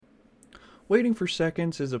Waiting for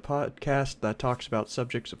Seconds is a podcast that talks about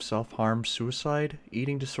subjects of self-harm, suicide,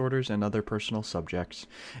 eating disorders, and other personal subjects.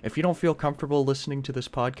 If you don't feel comfortable listening to this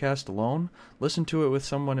podcast alone, listen to it with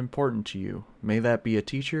someone important to you. May that be a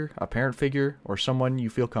teacher, a parent figure, or someone you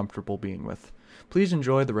feel comfortable being with. Please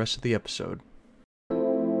enjoy the rest of the episode.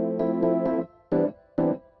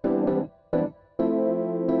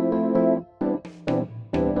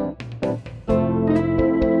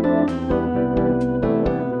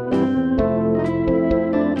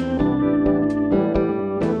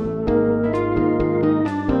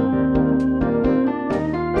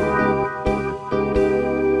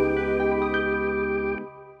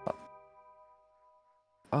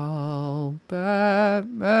 All by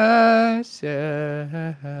myself,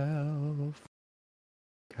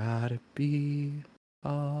 gotta be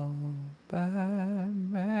all by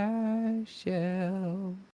myself.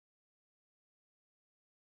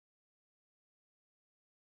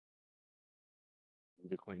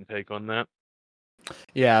 Need a clean take on that.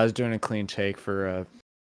 Yeah, I was doing a clean take for a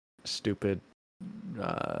stupid.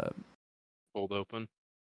 Cold open.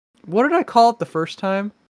 What did I call it the first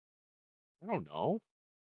time? I don't know.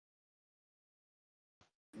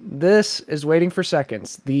 This is Waiting for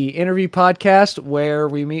Seconds, the interview podcast where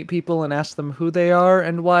we meet people and ask them who they are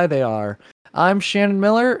and why they are. I'm Shannon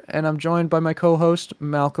Miller, and I'm joined by my co-host,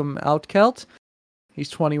 Malcolm Outkelt. He's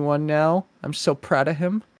 21 now. I'm so proud of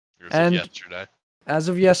him. Yesterday. As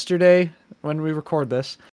of yesterday, when we record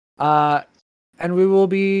this. And we will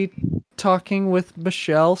be talking with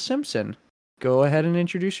Michelle Simpson. Go ahead and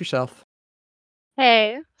introduce yourself.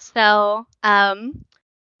 Hey, so,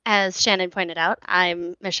 as Shannon pointed out,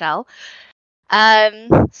 I'm Michelle.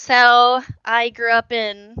 So I grew up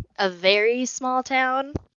in a very small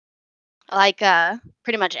town. Like,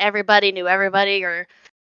 pretty much everybody knew everybody, or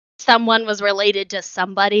someone was related to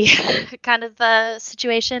somebody kind of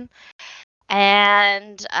situation.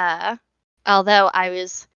 And, although I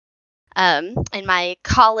was, in my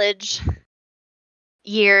college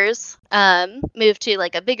years, moved to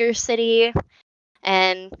like a bigger city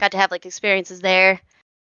and got to have like experiences there.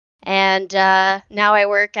 And now I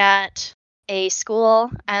work at a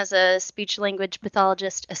school as a speech language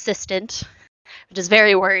pathologist assistant, which is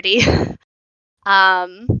very wordy.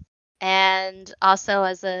 And also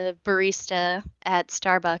as a barista at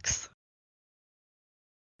Starbucks.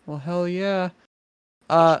 Well, hell yeah.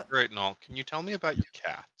 That's great and all. Can you tell me about your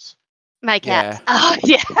cats? My cats. Yeah. Oh,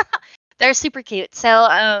 yeah. They're super cute. So,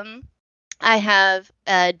 I have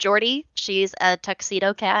Jordy. She's a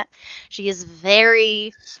tuxedo cat. She is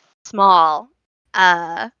very small.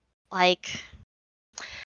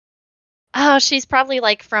 She's probably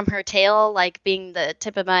like from her tail, like being the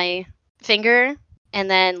tip of my finger, and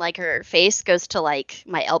then like her face goes to like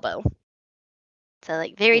my elbow. So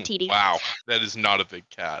like very teeny. Wow, that is not a big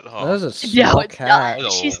cat. Huh? That is a small cat.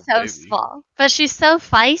 Not. She's so baby. small, but she's so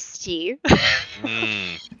feisty.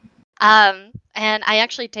 And I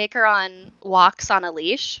actually take her on walks on a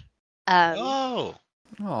leash. Oh.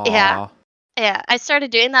 Aww. Yeah. I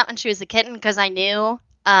started doing that when she was a kitten because I knew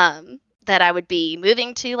that I would be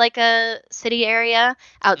moving to like a city area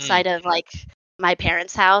outside of like my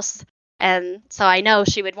parents' house, and so I know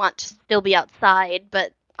she would want to still be outside,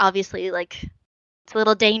 but obviously like it's a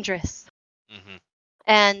little dangerous. Mm-hmm.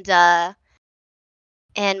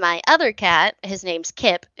 And my other cat, his name's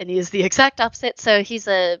Kip, and he's the exact opposite. So he's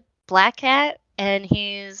a black cat, and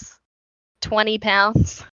he's 20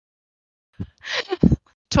 pounds.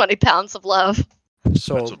 20 pounds of love.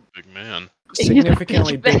 So That's a big man.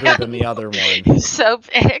 Significantly bigger than the other one. He's so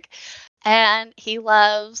big. And he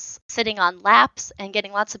loves sitting on laps and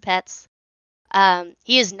getting lots of pets.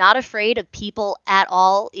 He is not afraid of people at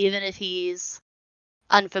all, even if he's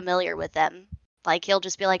unfamiliar with them. Like, he'll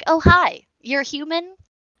just be like, oh, hi, you're human?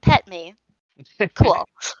 Pet me. Cool.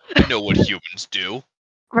 I know what humans do.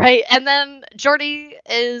 Right. And then Jordy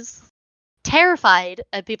is terrified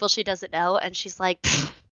of people she doesn't know, and she's like,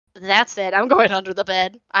 that's it. I'm going under the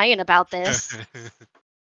bed. I ain't about this.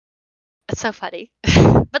 It's so funny.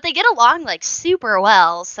 But they get along like super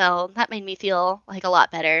well, so that made me feel like a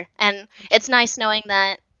lot better. And it's nice knowing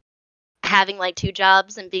that having like two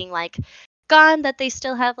jobs and being like gone, that they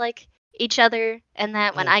still have like each other, and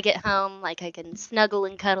that when I get home, like I can snuggle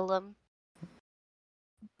and cuddle them.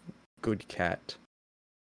 Good cat.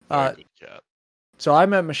 Good cat. So I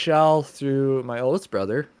met Michelle through my oldest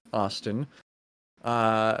brother, Austin.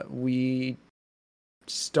 We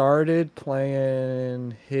started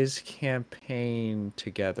playing his campaign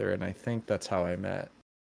together, and I think that's how I met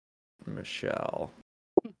Michelle.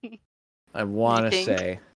 I want to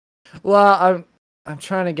say. Well, I'm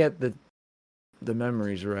trying to get the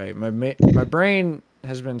memories right. My brain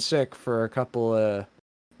has been sick for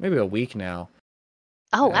maybe a week now.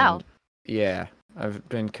 Oh, wow. And yeah, I've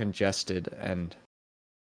been congested and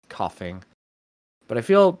coughing, but I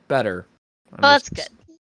feel better. Well, that's good.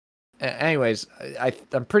 Anyways,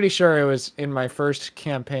 I'm pretty sure it was in my first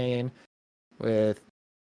campaign with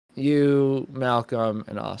you, Malcolm,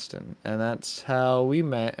 and Austin, and that's how we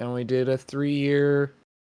met, and we did a 3-year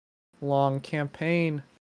long campaign.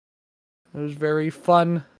 It was very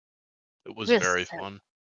fun. It was It was very so- fun.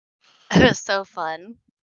 It was so fun.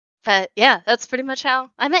 But yeah, that's pretty much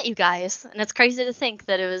how I met you guys. And it's crazy to think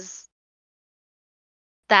that it was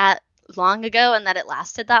that long ago and that it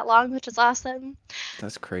lasted that long, which is awesome.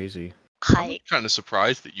 That's crazy. I'm kind of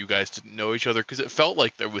surprised that you guys didn't know each other, because it felt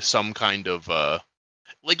like there was some kind of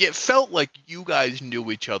like, it felt like you guys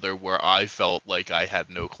knew each other, where I felt like I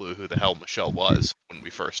had no clue who the hell Michelle was when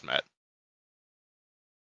we first met.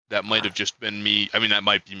 That might have just been me. I mean, that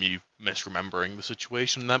might be me misremembering the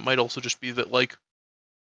situation. That might also just be that, like,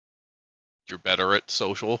 you're better at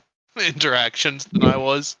social interactions than I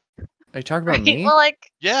was. Are you talking about Right, me? well,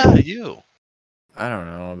 like, Yeah, you. I don't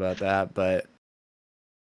know about that, but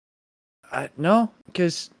no,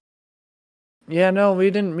 because no,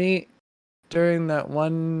 we didn't meet during that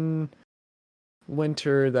one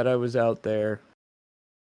winter that I was out there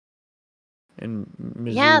in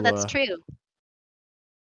Missoula. yeah, that's true.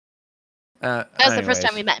 That was the first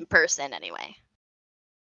time we Anyways. met in person, anyway.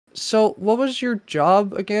 So, what was your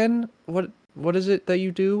job again? What is it that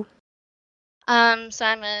you do? So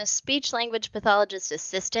I'm a speech language pathologist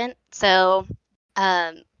assistant. So,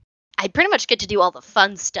 I pretty much get to do all the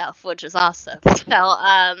fun stuff, which is awesome.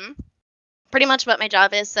 So, pretty much what my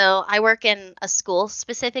job is. So I work in a school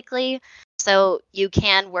specifically. So you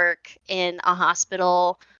can work in a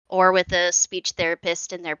hospital or with a speech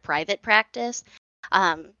therapist in their private practice.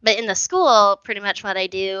 But in the school, pretty much what I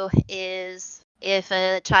do is if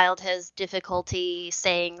a child has difficulty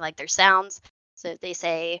saying like their sounds, so if they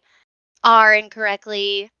say R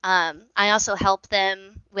incorrectly, I also help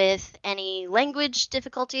them with any language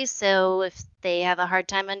difficulties. So if they have a hard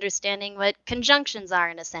time understanding what conjunctions are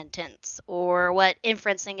in a sentence or what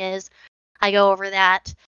inferencing is, I go over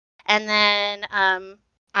that. And then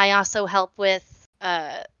I also help with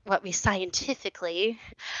what we scientifically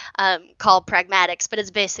call pragmatics, but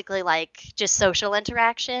it's basically like just social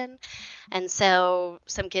interaction. And so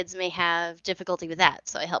some kids may have difficulty with that.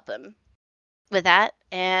 So I help them with that.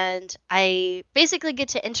 And I basically get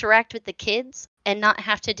to interact with the kids and not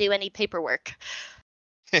have to do any paperwork,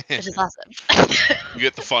 which is awesome. You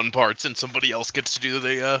get the fun parts, and somebody else gets to do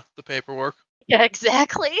the paperwork. Yeah,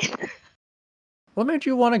 exactly. What made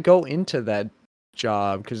you want to go into that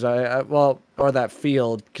job? Because or that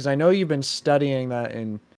field? Because I know you've been studying that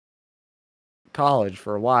in college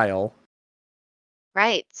for a while.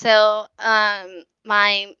 Right. So,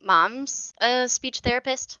 my mom's a speech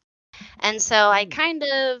therapist, and so I kind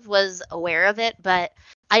of was aware of it, but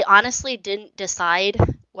I honestly didn't decide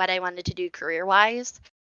what I wanted to do career-wise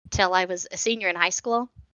till I was a senior in high school.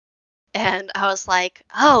 And I was like,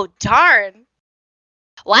 "Oh, darn.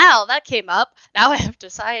 Wow, that came up. Now I have to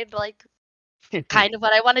decide like kind of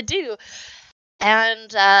what I want to do."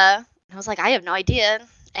 And I was like, "I have no idea."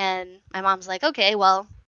 And my mom's like, "Okay, well,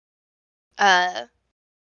 uh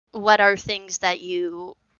what are things that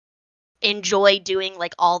you enjoy doing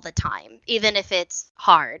like all the time, even if it's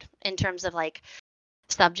hard in terms of like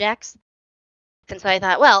subjects?" And so I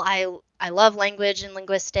thought, well, I love language and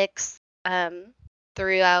linguistics.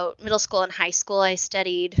 Throughout middle school and high school, I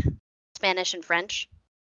studied Spanish and French,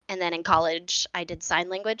 and then in college, I did sign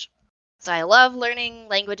language. So I love learning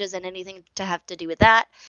languages and anything to have to do with that.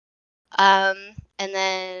 Um, and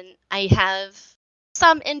then I have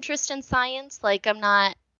some interest in science. Like I'm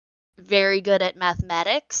not very good at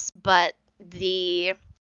mathematics, but the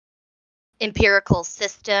empirical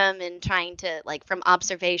system and trying to like from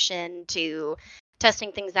observation to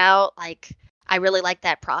testing things out, like I really like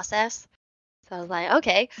that process. So I was like,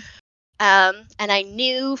 okay. And I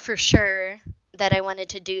knew for sure that I wanted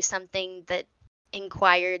to do something that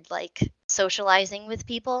inquired like socializing with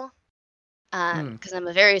people. Because I'm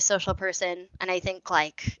a very social person, and I think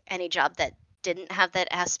like any job that didn't have that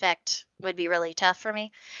aspect would be really tough for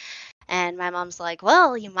me. And my mom's like,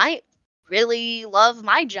 well, you might really love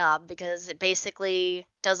my job because it basically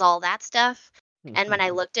does all that stuff. And when I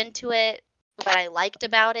looked into it, what I liked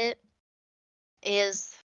about it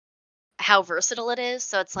is how versatile it is.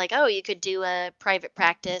 So it's like, oh, you could do a private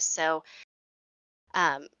practice. So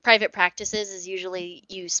private practices is usually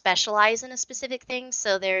you specialize in a specific thing.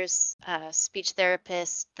 So there's a speech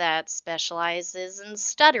therapist that specializes in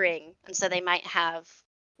stuttering. And so they might have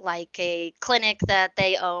like a clinic that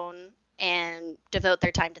they own and devote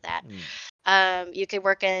their time to that. Mm. You could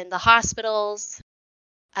work in the hospitals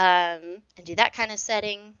and do that kind of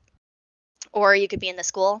setting, or you could be in the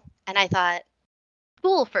school. And I thought,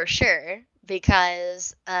 school for sure,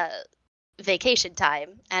 because vacation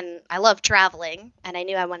time, and I love traveling, and I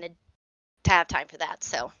knew I wanted to have time for that.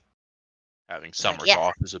 So Having it's like, summers yeah,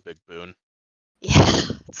 off is a big boon. yeah,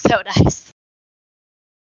 it's so nice.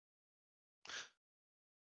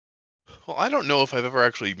 Well, I don't know if I've ever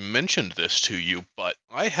actually mentioned this to you, but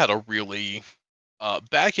I had a really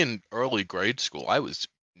back in early grade school, I was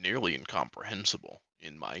nearly incomprehensible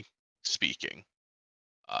in my speaking,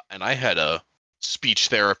 and I had a speech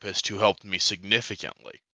therapist who helped me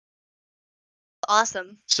significantly.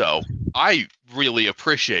 Awesome. So I really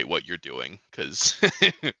appreciate what you're doing, because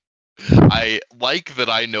I like that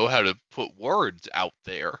I know how to put words out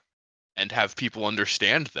there and have people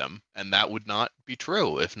understand them, and that would not be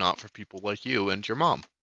true if not for people like you and your mom.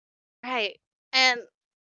 Right. And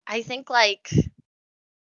I think, like,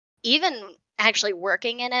 even actually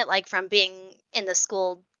working in it, like from being in the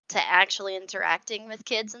school to actually interacting with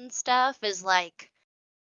kids and stuff, is like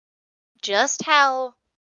just how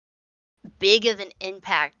big of an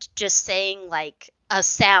impact just saying like a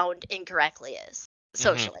sound incorrectly is Hmm.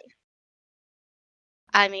 socially.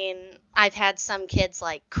 I mean, I've had some kids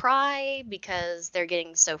like cry because they're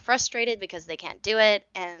getting so frustrated because they can't do it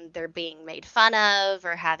and they're being made fun of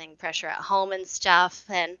or having pressure at home and stuff.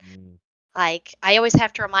 And like, I always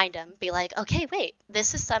have to remind them, be like, okay, wait,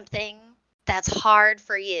 this is something that's hard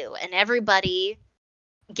for you. And everybody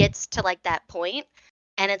gets to like that point,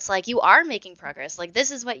 and it's like, you are making progress. Like,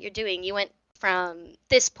 this is what you're doing. You went from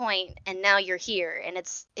this point and now you're here. And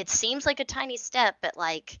it seems like a tiny step, but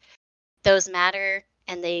like, those matter,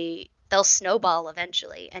 and they'll snowball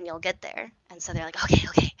eventually and you'll get there. And so they're like, okay,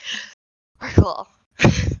 we're cool.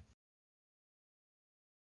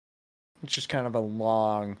 It's just kind of a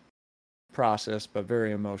long process, but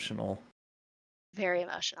very emotional. Very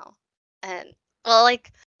emotional. And well,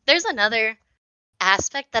 like, there's another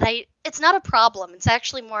aspect that it's not a problem, it's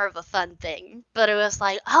actually more of a fun thing, but it was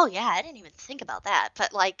like, oh yeah, I didn't even think about that.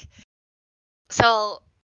 But like, so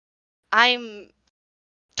I'm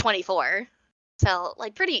 24, so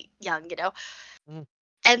like pretty young, you know. Mm.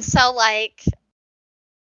 And so like,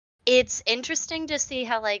 it's interesting to see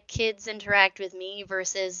how like kids interact with me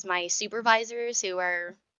versus my supervisors who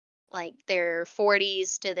are like their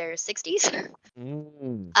 40s to their 60s.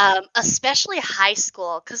 Mm. Especially high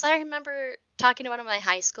school, because I remember talking to one of my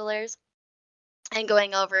high schoolers and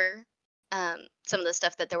going over some of the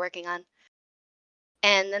stuff that they're working on.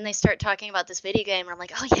 And then they start talking about this video game, and I'm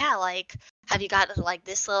like, oh yeah, like, have you gotten to like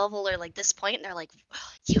this level or like this point? And they're like,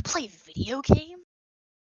 you play video game?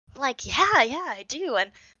 I'm like, yeah, I do.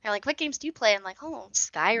 And they're like, what games do you play? I'm like, oh,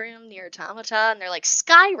 Skyrim, Near Automata. And they're like,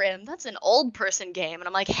 Skyrim? That's an old person game. And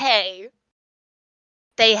I'm like, hey,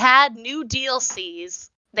 they had new DLCs.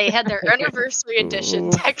 They had their anniversary edition.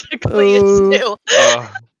 Technically, it's new.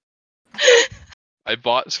 I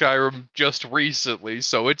bought Skyrim just recently,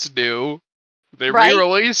 so it's new. They Right?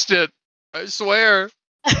 re-released it. I swear.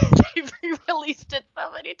 They re-released it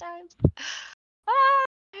so many times.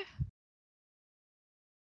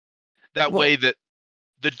 That Well- way that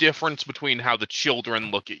the difference between how the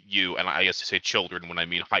children look at you, and I guess I say children when I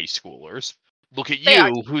mean high schoolers, look at They are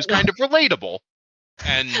you, who's kind of relatable,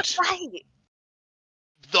 and right.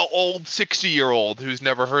 the old 60-year-old who's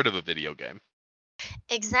never heard of a video game.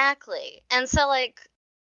 Exactly. And so, like,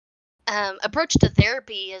 approach to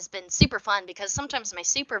therapy has been super fun because sometimes my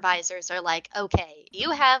supervisors are like, okay,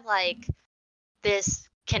 you have like this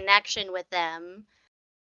connection with them.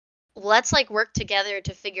 Let's like work together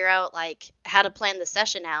to figure out like how to plan the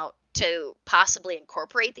session out to possibly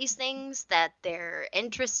incorporate these things that they're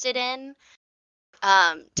interested in,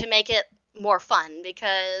 to make it more fun,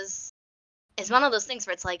 because it's one of those things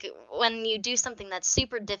where it's like when you do something that's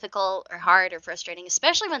super difficult or hard or frustrating,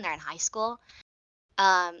 especially when they're in high school,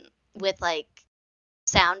 with like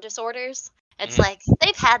sound disorders, it's like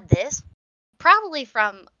they've had this probably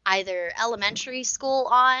from either elementary school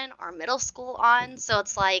on or middle school on. So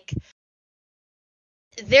it's like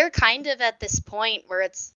they're kind of at this point where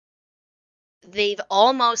they've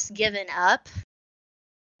almost given up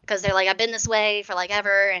because they're like, I've been this way for like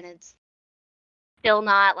ever and it's still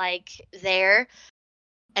not like there.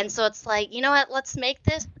 And so it's like, you know what, let's make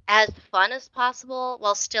this as fun as possible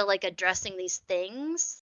while still like addressing these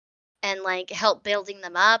things and like help building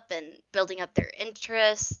them up and building up their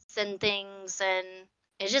interests and things. And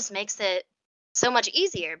it just makes it so much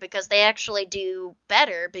easier because they actually do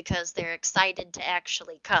better because they're excited to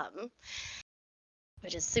actually come,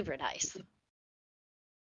 which is super nice.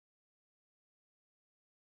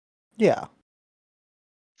 Yeah.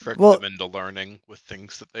 Trick Well- them into learning with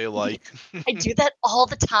things that they like. I do that all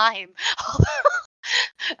the time.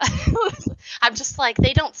 I'm just like,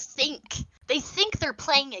 they don't think. They think they're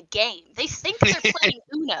playing a game. They think they're playing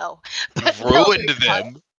Uno. But You've no, ruined they're not.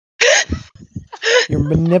 them. You're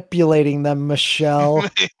manipulating them, Michelle.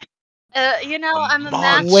 You know, A I'm a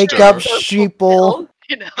monster. master. Wake at up, social sheeple. skill,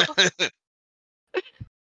 you know.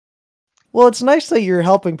 Well, it's nice that you're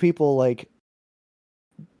helping people like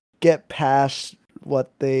get past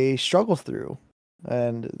what they struggle through,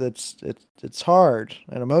 and it's hard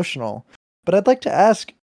and emotional. But I'd like to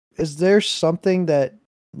ask, is there something that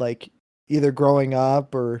like either growing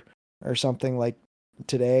up or something like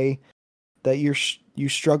today that you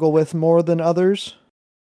struggle with more than others?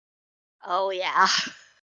 Oh yeah,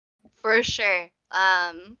 for sure.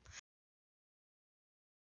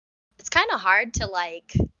 It's kind of hard to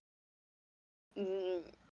like mm,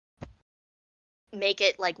 make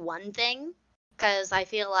it like one thing because I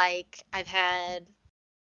feel like I've had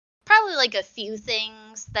probably like a few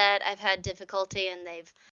things that I've had difficulty and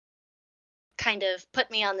they've kind of put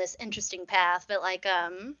me on this interesting path. But like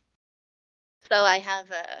so I have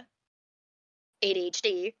a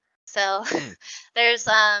ADHD. So Hmm. there's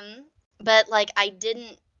but like I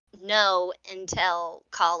didn't know until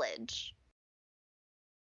college,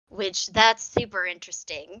 which that's super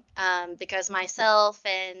interesting because myself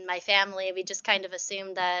and my family, we just kind of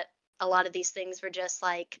assumed that a lot of these things were just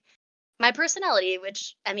like my personality,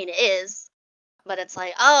 which I mean it is, but it's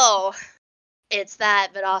like, oh, it's that,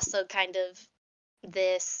 but also kind of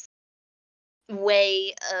this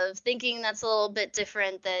way of thinking that's a little bit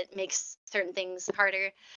different that makes certain things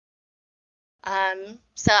harder.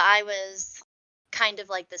 So I was kind of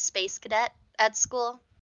like the space cadet at school,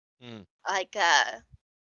 Hmm. like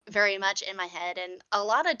very much in my head, and a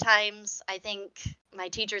lot of times I think my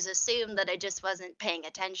teachers assumed that I just wasn't paying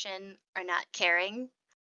attention or not caring,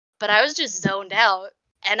 but I was just zoned out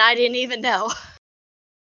and I didn't even know.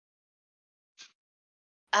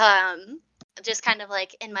 um just kind of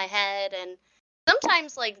like in my head, and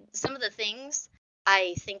sometimes like some of the things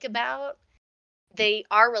I think about, they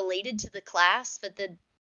are related to the class, but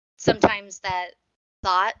sometimes that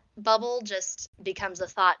thought bubble just becomes a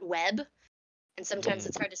thought web, and sometimes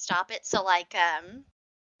it's hard to stop it. So like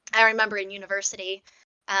I remember in university,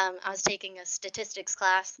 I was taking a statistics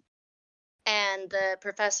class, and the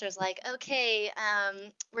professor's like, okay,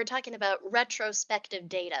 we're talking about retrospective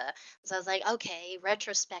data. So I was like, okay,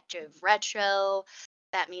 retro,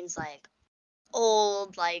 that means like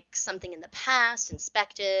old, like something in the past.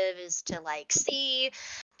 Inspective is to like see.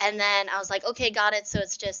 And then I was like, okay, got it. So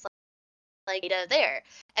it's just like data there.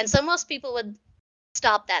 And so most people would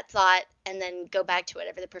stop that thought and then go back to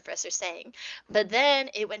whatever the professor's saying. But then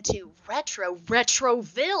it went to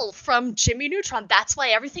Retroville from Jimmy Neutron. That's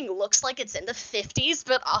why everything looks like it's in the 50s,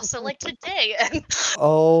 but also like today.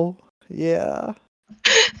 Oh, yeah.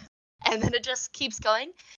 And then it just keeps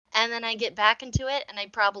going. And then I get back into it, and I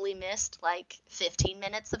probably missed like 15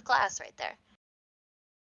 minutes of class right there.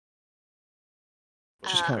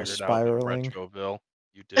 Just kind of Figured out in spiraling. Retroville.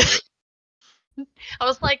 You did I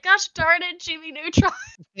was like, gosh darn it, Jimmy Neutron.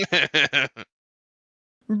 it.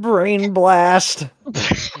 Brain blast.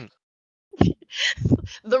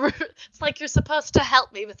 It's like you're supposed to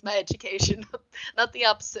help me with my education, not the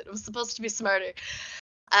opposite. I'm supposed to be smarter.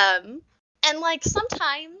 And like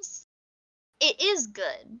sometimes it is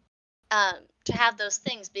good to have those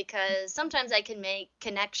things, because sometimes I can make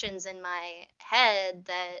connections in my head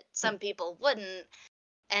that some people wouldn't.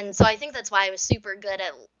 And so I think that's why I was super good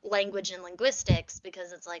at language and linguistics,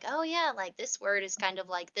 because it's like, oh yeah, like this word is kind of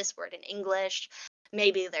like this word in English.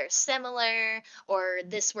 Maybe they're similar, or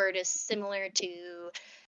this word is similar to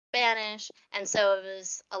Spanish. And so it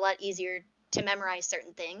was a lot easier to memorize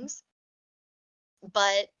certain things.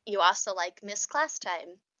 But you also like miss class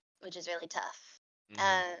time, which is really tough.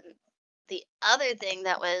 The other thing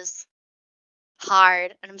that was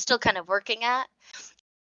hard, and I'm still kind of working at,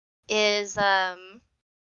 is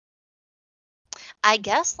I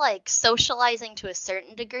guess like socializing to a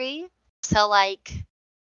certain degree. So like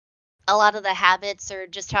a lot of the habits are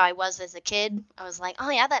just how I was as a kid. I was like,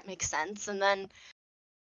 oh yeah, that makes sense. And then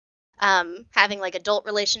having like adult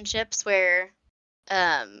relationships where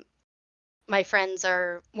my friends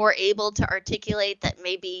are more able to articulate that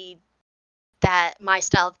maybe that my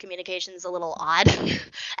style of communication is a little odd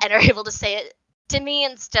and are able to say it to me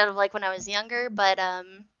instead of like when I was younger. But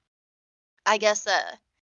I guess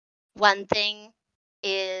one thing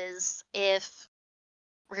is if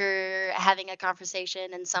we're having a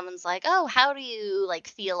conversation and someone's like, oh, how do you like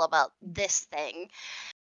feel about this thing?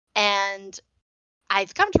 And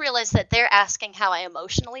I've come to realize that they're asking how I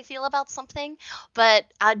emotionally feel about something, but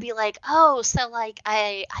I'd be like, oh, so like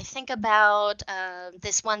I think about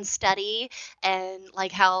this one study and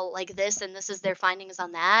like how like this and this is their findings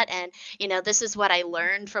on that, and this is what I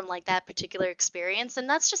learned from like that particular experience, and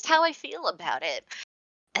that's just how I feel about it.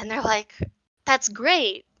 And they're like, that's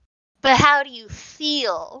great, but how do you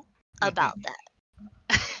feel about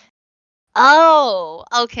that? Oh,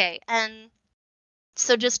 okay. And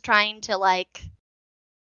so just trying to like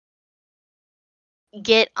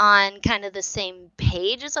get on kind of the same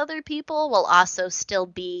page as other people while also still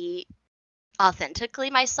be authentically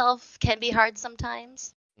myself can be hard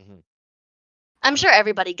sometimes. Mhm. I'm sure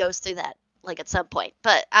everybody goes through that like at some point,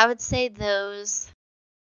 but I would say that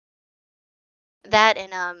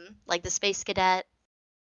and like the space cadet,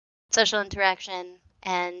 social interaction,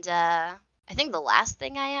 and I think the last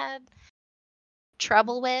thing I had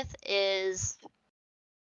trouble with is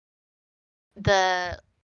the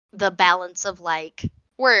balance of like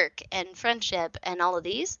work and friendship and all of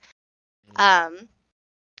these.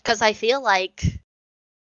 Because I feel like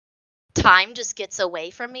time just gets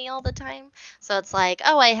away from me all the time. So it's like,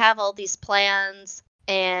 oh, I have all these plans,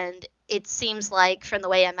 and it seems like from the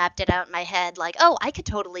way I mapped it out in my head, like, oh, I could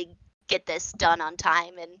totally get this done on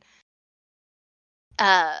time,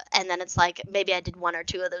 and then it's like maybe I did one or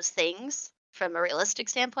two of those things from a realistic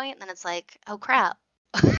standpoint, and then it's like, oh crap,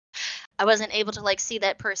 I wasn't able to like see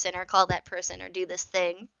that person or call that person or do this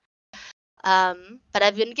thing. But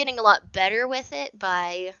I've been getting a lot better with it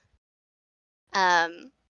by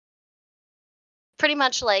pretty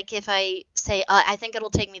much like if I say I think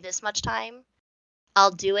it'll take me this much time,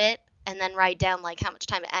 I'll do it and then write down like how much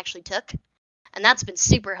time it actually took. And that's been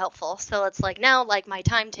super helpful. So it's like now like my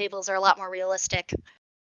timetables are a lot more realistic,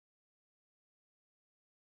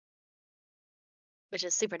 which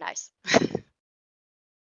is super nice.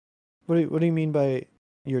 What do you mean by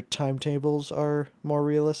your timetables are more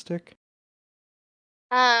realistic?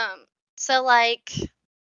 So like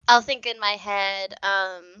I'll think in my head,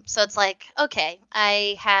 so it's like, okay,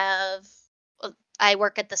 I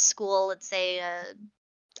work at the school, let's say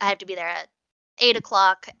I have to be there at 8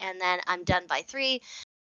 o'clock and then I'm done by 3.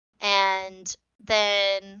 And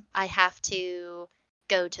then I have to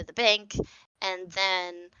go to the bank, and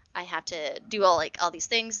then I have to do all these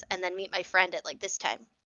things and then meet my friend at like this time.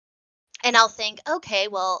 And I'll think, okay,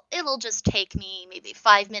 well, it'll just take me maybe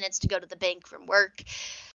 5 minutes to go to the bank from work.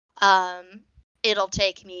 It'll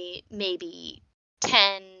take me maybe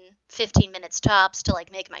 10, 15 minutes tops to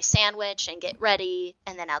like make my sandwich and get ready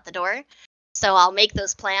and then out the door. So I'll make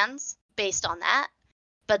those plans based on that.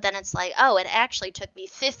 But then it's like, oh, it actually took me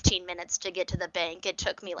 15 minutes to get to the bank. It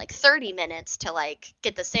took me like 30 minutes to like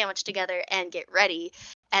get the sandwich together and get ready.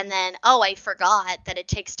 And then, oh, I forgot that it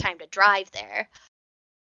takes time to drive there.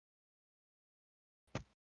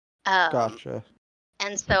 Gotcha.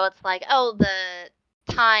 And so it's like, oh,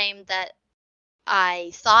 the time that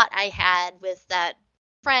I thought I had with that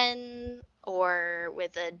friend or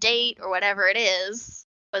with a date or whatever it is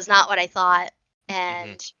was not what I thought.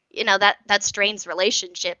 And that strains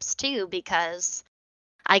relationships too, because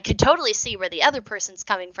I could totally see where the other person's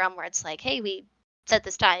coming from, where it's like, hey, we set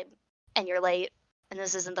this time and you're late, and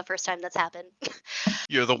this isn't the first time that's happened.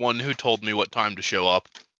 You're the one who told me what time to show up,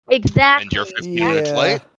 Exactly. and you're 15 minutes Yeah.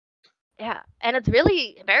 late. Yeah, and it's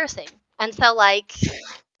really embarrassing. And so like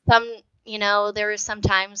there were some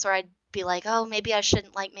times where I'd be like, oh, maybe I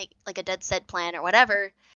shouldn't like make like a dead set plan or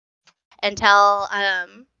whatever, until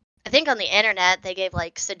I think on the internet they gave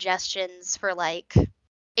like suggestions for like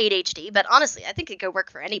ADHD, but honestly, I think it could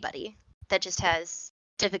work for anybody that just has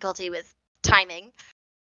difficulty with timing.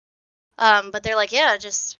 But they're like, yeah,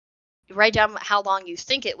 just write down how long you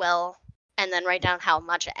think it will, and then write down how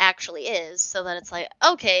much it actually is, so that it's like,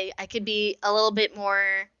 okay, I could be a little bit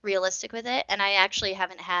more realistic with it, and I actually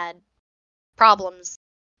haven't had problems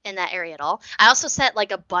in that area at all. I also set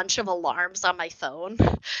like a bunch of alarms on my phone.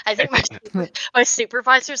 I think my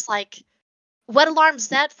supervisor's like, what alarm's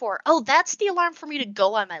that for? Oh, that's the alarm for me to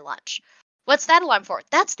go on my lunch. What's that alarm for?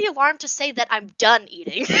 That's the alarm to say that I'm done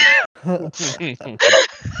eating. That's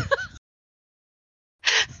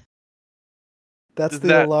Is the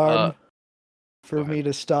that, alarm for go ahead. me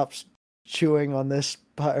to stop chewing on this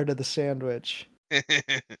part of the sandwich.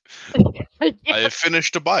 I have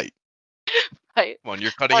finished a bite. Right. Come on,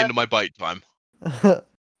 you're cutting into my bite time.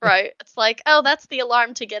 Right. It's like, oh, that's the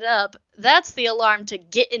alarm to get up. That's the alarm to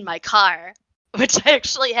get in my car, which I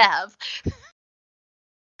actually have.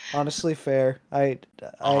 Honestly, fair. I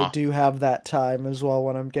do have that time as well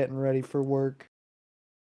when I'm getting ready for work.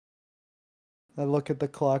 I look at the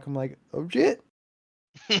clock. I'm like, oh shit,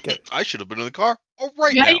 I should have been in the car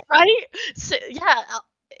right Right, now. right? So, yeah,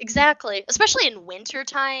 exactly. Especially in winter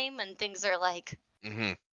time and things are like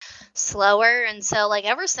Hmm slower. And so, like,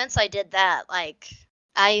 ever since I did that, like,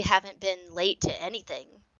 I haven't been late to anything,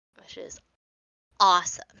 which is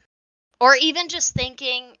awesome. Or even just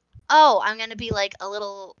thinking, oh, I'm gonna be like a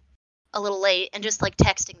little late, and just like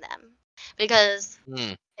texting them, because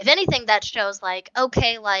Mm. if anything, that shows like,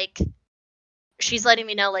 okay, like she's letting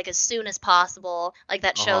me know like as soon as possible. Like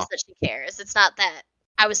that shows Uh-huh. that she cares. It's not that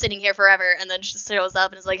I was sitting here forever and then she shows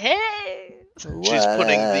up and is like, hey. She's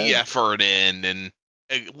putting the What? effort in and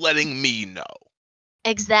letting me know.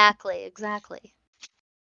 Exactly.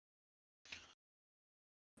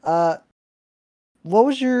 What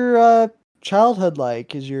was your childhood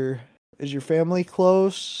like? Is your family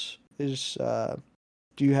close?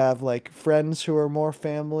 Do you have like friends who are more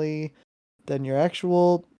family than your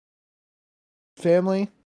actual family?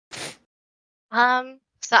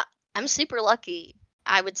 So I'm super lucky.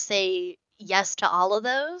 I would say yes to all of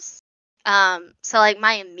those. So like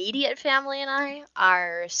my immediate family and I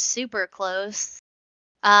are super close.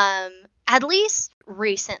 At least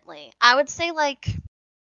recently. I would say like,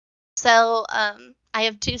 so I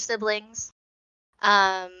have two siblings.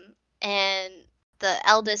 Um and the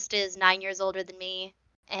eldest is 9 years older than me,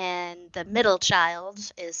 and the middle child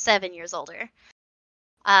is 7 years older.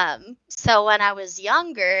 So when I was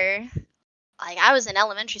younger, like I was in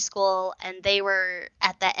elementary school and they were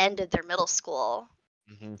at the end of their middle school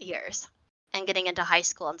Hmm years and getting into high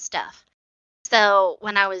school and stuff. So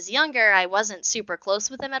when I was younger, I wasn't super close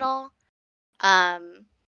with them at all. Um,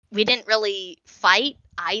 we didn't really fight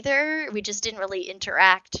either. We just didn't really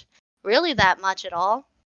interact really that much at all.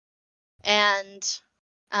 And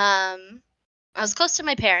I was close to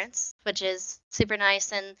my parents, which is super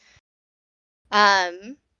nice. And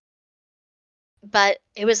um, but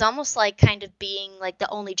it was almost like kind of being like the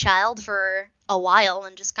only child for a while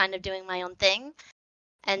and just kind of doing my own thing.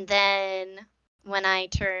 And then when I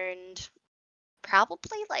turned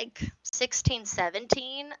probably like 16,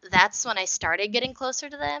 17, that's when I started getting closer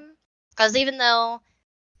to them. Because even though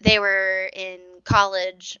they were in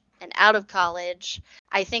college and out of college,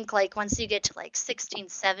 I think like once you get to like 16,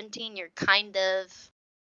 17, you're kind of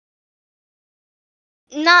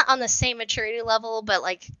not on the same maturity level, but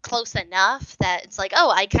like close enough that it's like, oh,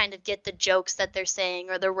 I kind of get the jokes that they're saying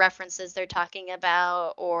or the references they're talking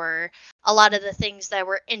about, or a lot of the things that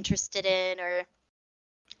we're interested in, or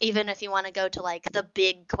even if you want to go to like the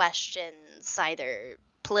big questions, either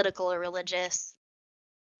political or religious.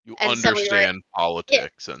 You And so we were, understand yeah,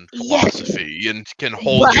 politics and yeah, philosophy and can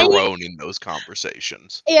hold your right? own in those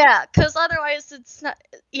conversations. Yeah, because otherwise it's not,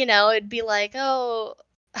 it'd be like, oh,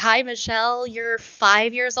 hi, Michelle, you're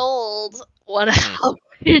 5 years old. Want to Mhm. help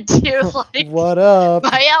you do like What up?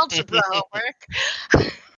 my algebra homework?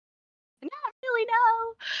 Not really,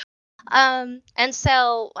 no. And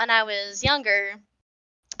so when I was younger,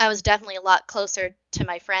 I was definitely a lot closer to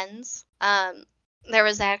my friends. There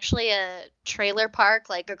was actually a trailer park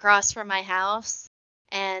like across from my house,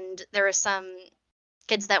 and there were some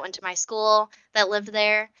kids that went to my school that lived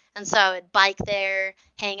there. And so I would bike there,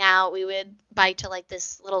 hang out. We would bike to like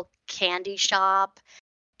this little candy shop,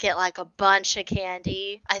 get like a bunch of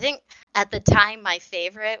candy. I think at the time my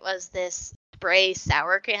favorite was this spray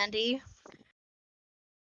sour candy,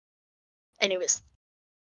 and it was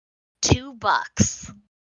 $2.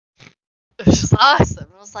 It was just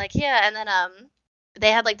awesome. I was like, yeah. And then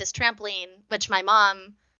they had like this trampoline, which my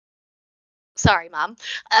mom, sorry mom,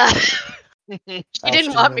 she didn't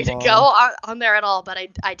Asking want your me to go mom. on there at all, but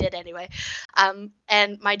I did anyway.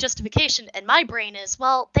 And my justification in my brain is,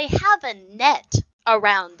 well, they have a net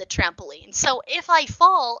around the trampoline, so if I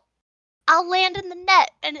fall, I'll land in the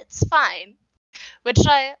net and it's fine. Which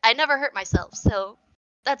I never hurt myself, so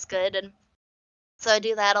that's good. And so I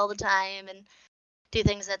do that all the time and do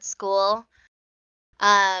things at school.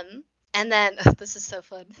 And then this is so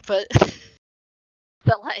fun, but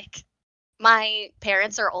but like my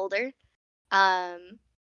parents are older.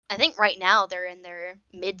 I think right now they're in their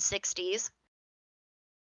mid 60s.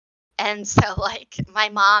 And so like my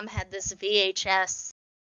mom had this VHS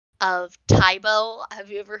of Tybo.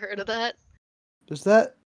 Have you ever heard of that? Is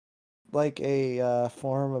that like a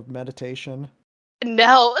form of meditation?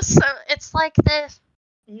 No. So it's like this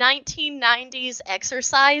 1990s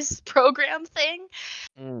exercise program thing.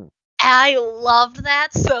 Mm. I loved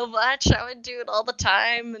that so much. I would do it all the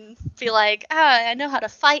time and be like, I know how to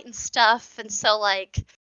fight and stuff. And so like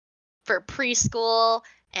for preschool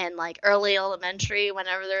and like early elementary,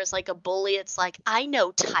 whenever there's like a bully, it's like, I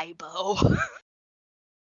know Tybo.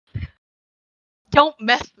 Don't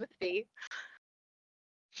mess with me.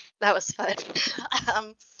 That was fun.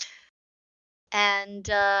 um, and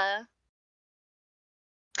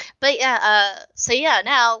but yeah, so yeah,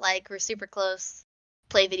 now like we're super close,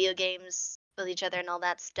 play video games with each other and all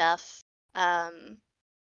that stuff. Um,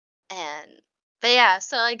 and but yeah,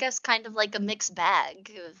 so I guess kind of like a mixed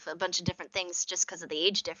bag of a bunch of different things just because of the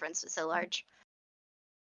age difference was so large.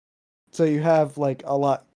 So you have like a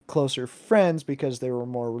lot closer friends because they were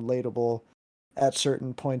more relatable at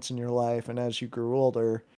certain points in your life, and as you grew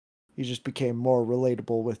older, you just became more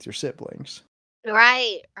relatable with your siblings.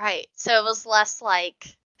 Right, right. So it was less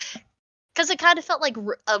like because it kind of felt like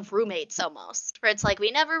of roommates almost, where it's like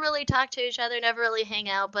we never really talk to each other, never really hang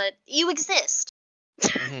out, but you exist.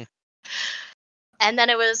 Mhm. And then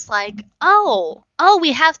it was like, oh,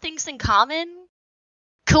 we have things in common.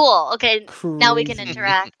 Cool. Okay, now we can Crazy.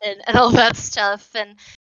 interact and all that stuff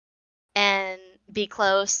and be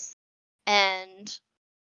close. And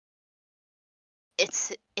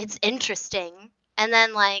it's interesting. And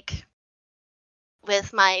then like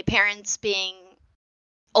with my parents being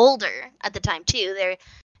older at the time too,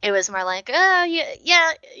 it was more like, oh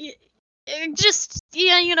yeah, just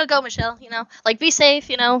yeah, go Michelle, like be safe,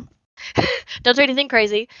 don't do anything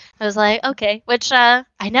crazy. I was like, okay, which I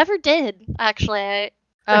never did actually.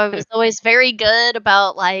 I was always very good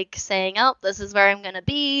about like saying, oh, this is where I'm gonna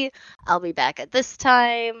be. I'll be back at this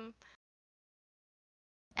time.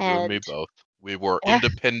 You and me And both. We were yeah,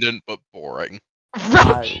 independent but boring. I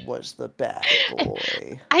right. was the bad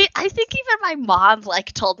boy. I think even my mom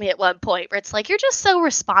like told me at one point where it's like, you're just so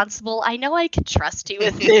responsible. I know I can trust you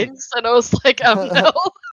with things. And I was like, oh no,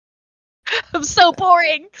 I'm so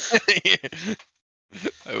boring.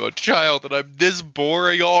 I'm a child and I'm this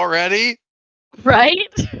boring already.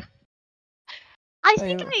 Right? I I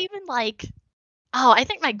think I even like, oh, I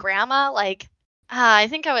think my grandma, like, I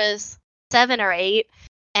think I was 7 or 8,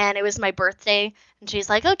 and it was my birthday, and she's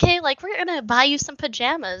like, okay, like, we're gonna buy you some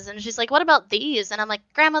pajamas. And she's like, what about these? And I'm like,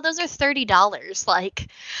 Grandma, those are $30. Like,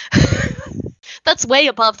 that's way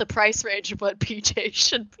above the price range of what PJ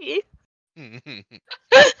should be.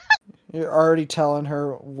 You're already telling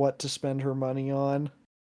her what to spend her money on.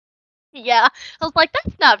 Yeah, I was like,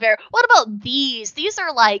 that's not fair. What about these? These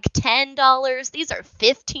are like $10. These are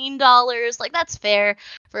 $15. Like, that's fair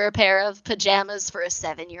for a pair of pajamas for a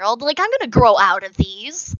 7-year-old. Like, I'm gonna grow out of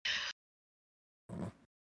these.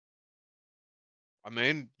 I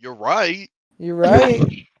mean, you're right. You're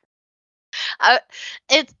right.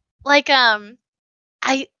 It's like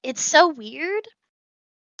it's so weird,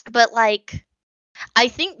 but like I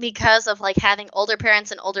think because of like having older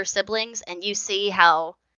parents and older siblings, and you see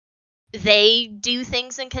how they do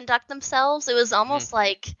things and conduct themselves, it was almost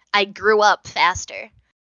like I grew up faster.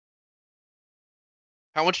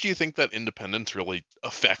 How much do you think that independence really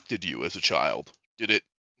affected you as a child? Did it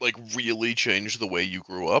like really change the way you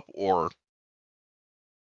grew up, or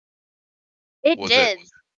It was it did.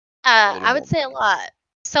 a little I more would say a minimal? lot.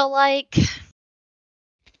 So like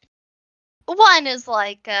one is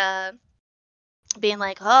like being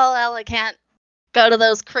like, oh well, I can't go to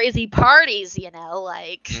those crazy parties,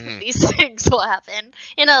 like Mhm. these things will happen,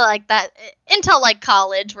 like that until like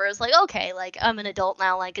college, where it's like, okay, like I'm an adult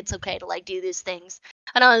now, like it's okay to like do these things.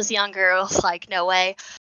 When I was younger, I was like, no way.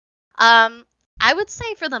 I would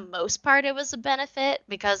say for the most part it was a benefit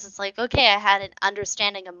because it's like, okay, I had an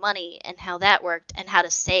understanding of money and how that worked and how to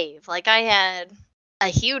save. Like I had a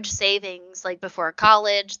huge savings like before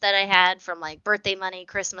college that I had from like birthday money,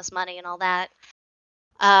 Christmas money, and all that.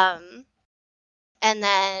 Um, and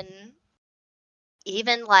then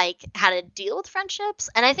even like how to deal with friendships.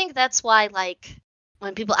 And I think that's why like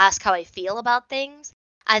when people ask how I feel about things,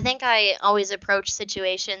 I think I always approach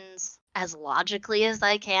situations as logically as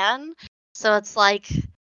I can. So it's like,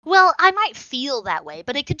 well, I might feel that way,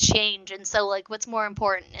 but it could change. And so like what's more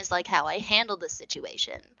important is like how I handle the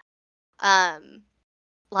situation. Um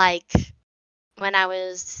like when I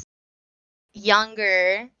was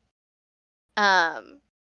younger, um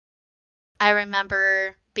I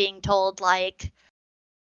remember being told like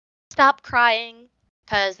stop crying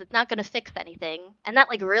because it's not going to fix anything. And that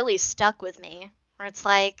like really stuck with me, where it's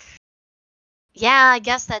like, yeah, I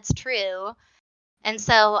guess that's true. And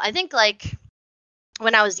so I think like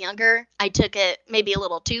when I was younger, I took it maybe a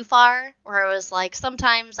little too far, where it was like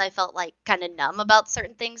sometimes I felt like kind of numb about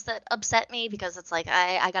certain things that upset me because it's like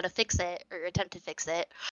I got to fix it or attempt to fix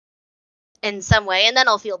it in some way and then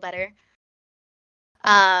I'll feel better.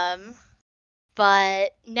 Um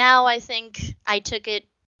But now I think I took it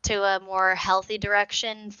to a more healthy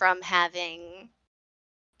direction from having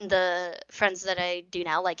the friends that I do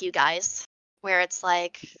now, like you guys, where it's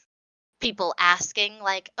like, people asking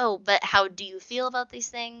like, oh, but how do you feel about these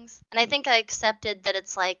things? And I think I accepted that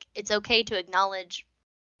it's like it's okay to acknowledge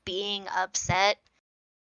being upset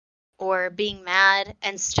or being mad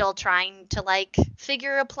and still trying to like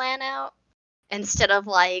figure a plan out instead of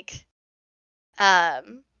like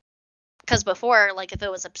because before, like, if I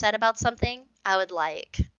was upset about something, I would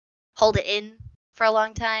like hold it in for a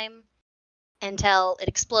long time until it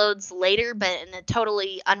explodes later, but in a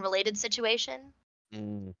totally unrelated situation.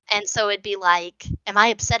 Mm. And so it'd be like, am I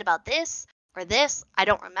upset about this or this? I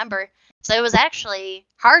don't remember. So it was actually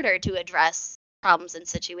harder to address problems and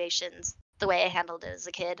situations the way I handled it as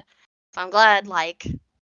a kid. So I'm glad, like,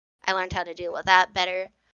 I learned how to deal with that better.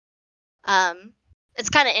 It's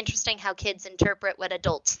kind of interesting how kids interpret what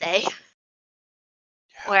adults say.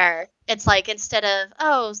 Where it's like, instead of,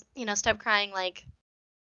 oh, stop crying, like,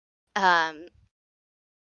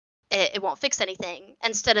 it won't fix anything,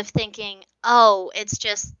 instead of thinking, oh, it's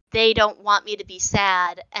just they don't want me to be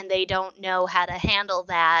sad and they don't know how to handle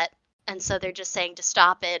that, and so they're just saying to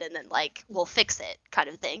stop it and then like we'll fix it kind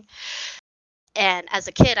of thing. And as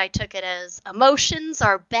a kid, I took it as emotions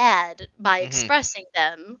are bad by expressing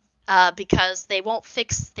them because they won't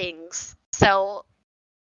fix things. So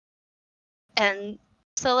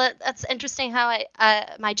that's interesting how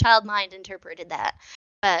my child mind interpreted that.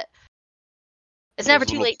 But it's never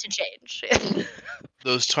too late to change.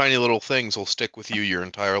 Those tiny little things will stick with you your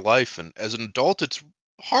entire life, and as an adult, it's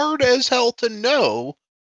hard as hell to know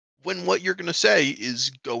when what you're going to say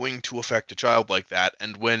is going to affect a child like that,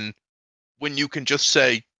 and when you can just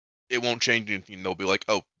say it won't change anything, they'll be like,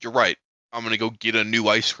 oh, you're right, I'm going to go get a new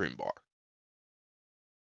ice cream bar.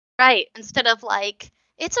 Right. Instead of like,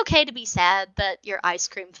 it's okay to be sad that your ice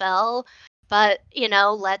cream fell, but,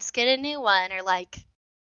 let's get a new one, or like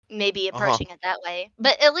maybe approaching it that way.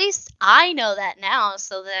 But at least I know that now,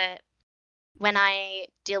 so that when I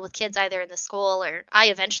deal with kids either in the school or I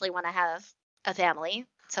eventually want to have a family.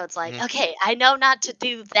 So it's like, okay, I know not to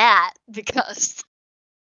do that because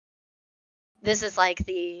this is like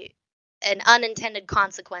an unintended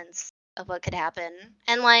consequence of what could happen.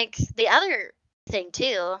 And like the other thing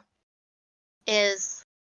too is,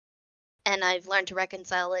 and I've learned to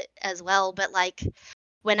reconcile it as well, but like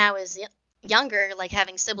when I was younger, like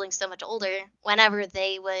having siblings so much older, whenever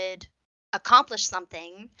they would accomplish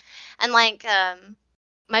something, and like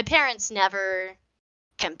my parents never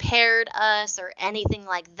compared us or anything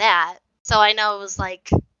like that. So I know it was like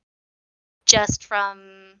just from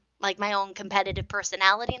like my own competitive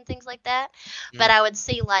personality and things like that. But I would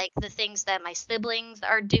see like the things that my siblings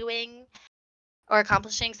are doing or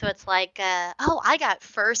accomplishing. So it's like, oh, I got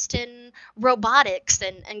first in robotics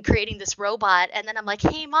and creating this robot. And then I'm like,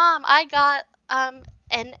 hey, Mom, I got an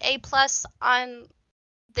A+ on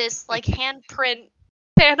this like handprint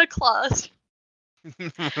Santa Claus.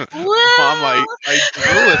 Mom, I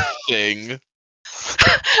drew a thing.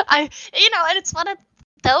 And it's one of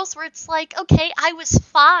those where it's like, okay, I was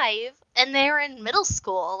 5 and they're in middle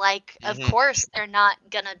school. Like, of course, they're not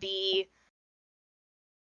gonna be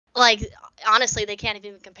like, honestly, they can't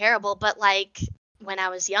even be comparable. But like when I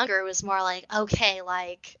was younger, it was more like, okay,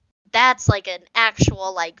 like that's like an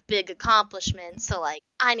actual like big accomplishment. So like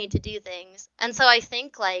I need to do things. And so I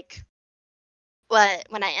think like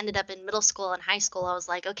when I ended up in middle school and high school, I was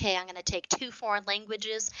like, okay, I'm gonna take 2 foreign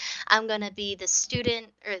languages. I'm gonna be the student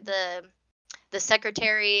or the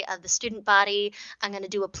secretary of the student body. I'm gonna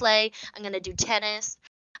do a play. I'm gonna do tennis.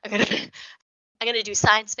 I'm gonna do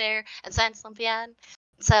science fair and science Olympiad.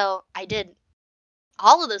 So I did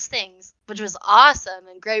all of those things, which was awesome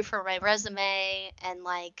and great for my resume. And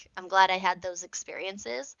like, I'm glad I had those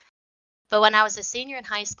experiences. But when I was a senior in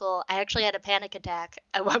high school, I actually had a panic attack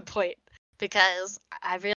at one point because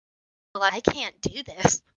I realized I can't do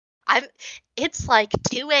this. It's like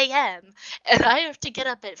 2 a.m. and I have to get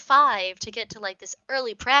up at 5 to get to like this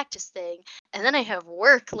early practice thing. And then I have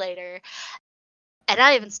work later. And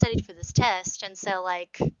I haven't studied for this test. And so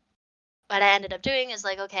like what I ended up doing is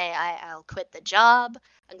like, okay, I'll quit the job.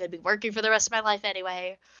 I'm going to be working for the rest of my life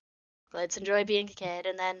anyway. Let's enjoy being a kid.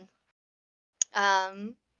 And then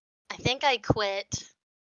I think I quit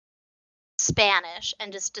Spanish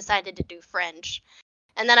and just decided to do French.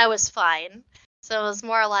 And then I was fine. So it was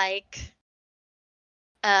more like,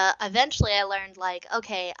 eventually I learned like,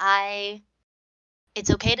 okay,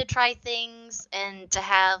 it's okay to try things and to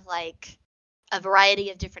have like a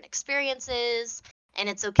variety of different experiences. And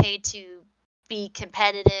it's okay to be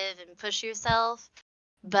competitive and push yourself.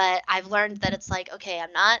 But I've learned that it's like, okay,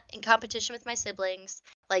 I'm not in competition with my siblings.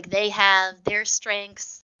 Like they have their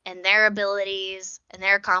strengths and their abilities and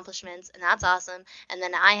their accomplishments, and that's awesome. And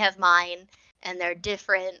then I have mine and they're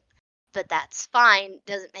different, but that's fine.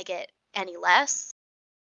 Doesn't make it any less,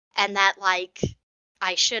 and that like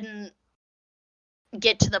I shouldn't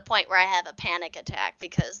get to the point where I have a panic attack,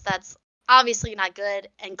 because that's obviously not good,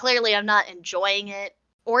 and clearly I'm not enjoying it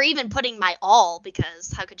or even putting my all,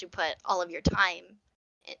 because how could you put all of your time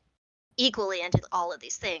equally into all of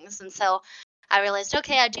these things? And so I realized,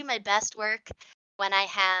 okay, I do my best work when I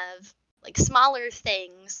have like smaller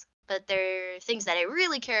things, but they're things that I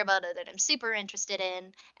really care about or that I'm super interested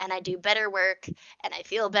in, and I do better work and I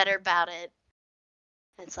feel better about it.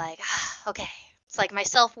 It's like, okay, it's like my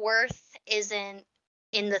self-worth isn't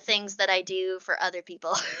in the things that I do for other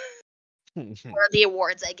people or the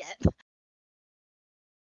awards I get.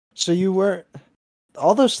 So you were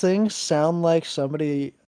all those things sound like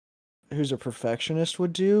somebody who's a perfectionist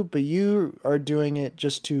would do, but you are doing it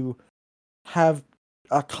just to have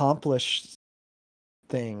accomplished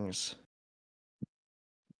things,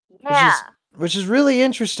 Yeah. which is really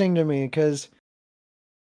interesting to me because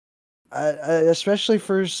especially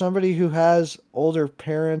for somebody who has older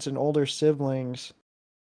parents and older siblings,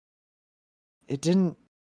 it didn't.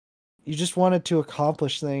 You just wanted to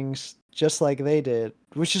accomplish things just like they did,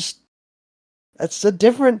 which is that's a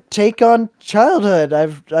different take on childhood.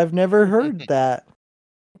 I've never heard that.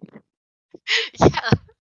 Yeah.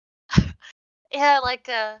 Yeah, like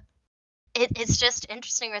it's just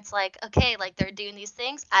interesting. It's like, okay, like they're doing these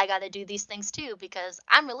things, I got to do these things too because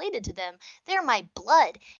I'm related to them. They're my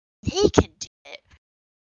blood. They can do it.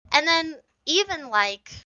 And then even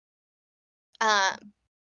like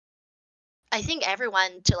I think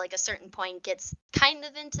everyone to like a certain point gets kind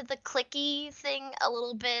of into the clicky thing a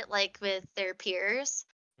little bit, like with their peers.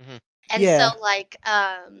 Mhm. And so Yeah. like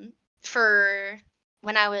for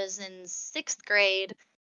when I was in 6th grade,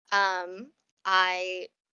 I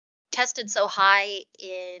tested so high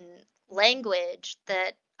in language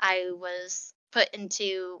that I was put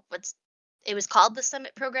into it was called the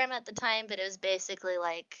Summit program at the time, but it was basically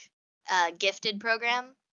like a gifted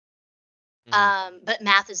program. But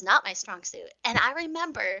math is not my strong suit. And I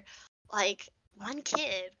remember like one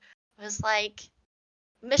kid was like,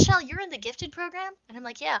 Michelle, you're in the gifted program? And I'm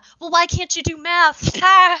like, yeah. Well, why can't you do math?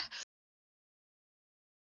 Ah!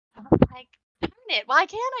 I was like, darn it, why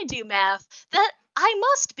can't I do math? That I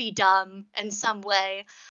must be dumb in some way.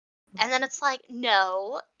 And then it's like,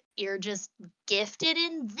 no, you're just gifted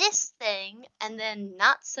in this thing and then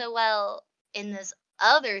not so well in this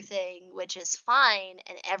other thing, which is fine,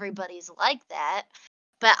 and everybody's like that.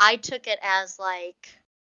 But I took it as like,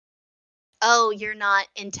 oh, you're not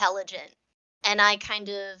intelligent. And I kind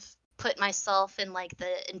of put myself in like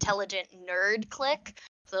the intelligent nerd clique.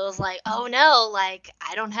 So it was like, oh no, like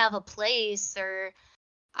I don't have a place, or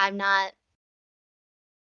I'm not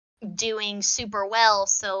doing super well,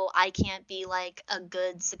 so I can't be like a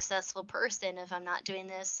good successful person if I'm not doing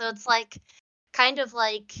this. So it's like kind of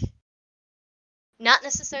like not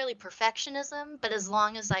necessarily perfectionism, but as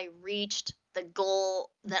long as I reached the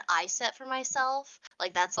goal that I set for myself,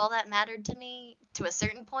 like that's all that mattered to me to a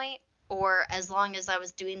certain point, or as long as I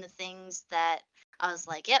was doing the things that I was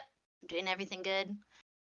like, yep, I'm doing everything good.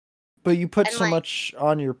 But you put And so like, much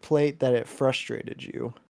on your plate that it frustrated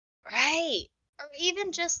you. right. Or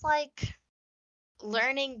even just like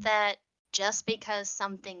learning that just because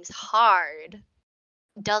something's hard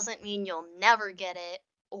doesn't mean you'll never get it,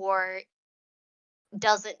 or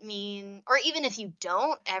doesn't mean, or even if you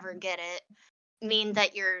don't ever get it, mean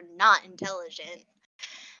that you're not intelligent.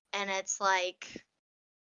 And it's like,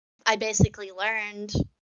 I basically learned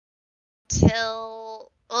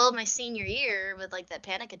till, well, my senior year with like that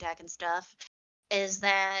panic attack and stuff, is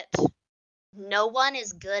that no one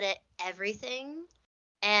is good at everything.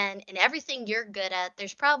 And in everything you're good at,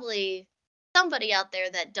 there's probably somebody out there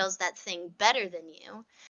that does that thing better than you.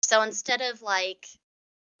 So instead of like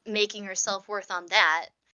making your self-worth on that,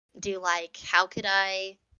 do like, how could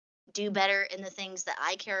I do better in the things that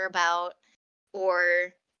I care about?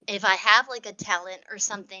 Or if I have like a talent or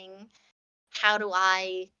something, how do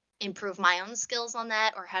I improve my own skills on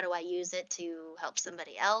that? Or how do I use it to help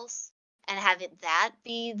somebody else? And have it that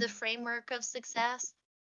be the framework of success,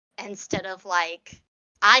 instead of like,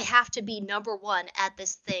 I have to be number one at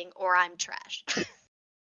this thing or I'm trash.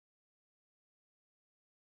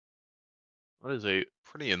 That is a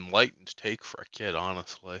pretty enlightened take for a kid,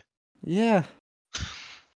 honestly. Yeah.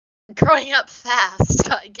 Growing up fast,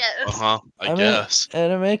 I guess. I mean, guess.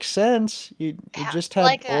 and it makes sense. You Yeah, just had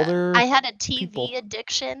like older I had a TV people.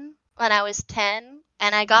 addiction when I was 10,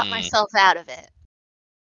 and I got myself out of it.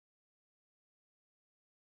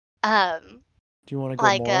 Do you want to go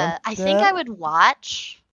Like more on I think that? I would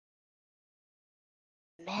watch,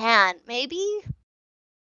 man, maybe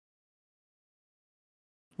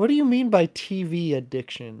What do you mean by TV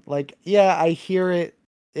addiction? Like, yeah, I hear it.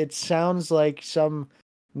 It sounds like some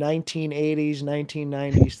 1980s,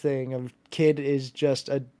 1990s thing of kid is just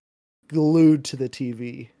glued to the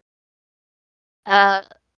TV. Uh,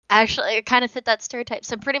 Actually, it kind of fit that stereotype.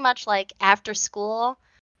 So pretty much like after school,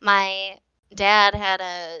 my dad had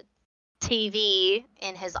a TV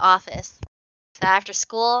in his office. So after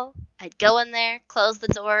school, I'd go in there, close the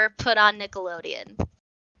door, put on Nickelodeon,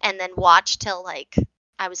 and then watch till like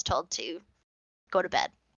I was told to go to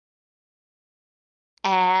bed.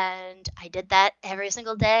 And I did that every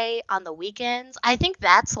single day on the weekends. I think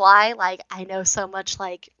that's why like I know so much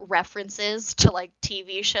like references to like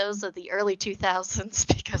TV shows of the early 2000s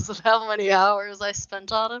because of how many hours I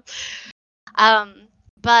spent on them.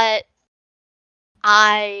 But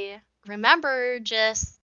I remember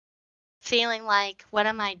just feeling like, what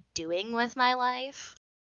am I doing with my life?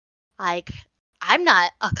 Like, I'm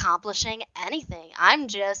not accomplishing anything. I'm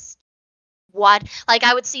just what, like,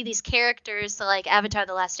 I would see these characters. So, like, Avatar: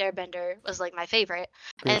 The Last Airbender was like my favorite,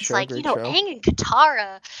 and it's like, Great show. Aang and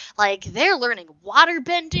Katara, like, they're learning water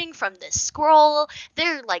bending from this scroll.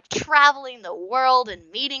 They're like traveling the world and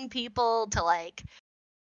meeting people to like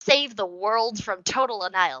save the world from total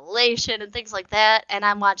annihilation and things like that. And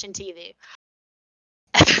I'm watching TV.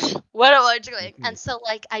 What am I doing? And so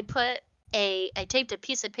like I taped a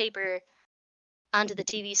piece of paper onto the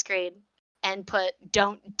TV screen and put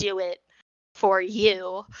 "Don't do it for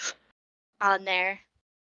you" on there.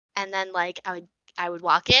 And then like I would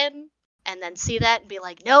walk in and then see that and be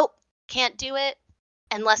like, nope, can't do it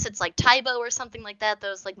unless it's like Taibo or something like that. That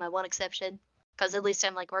was like my one exception because at least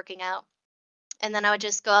I'm like working out. And then I would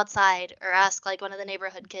just go outside or ask like one of the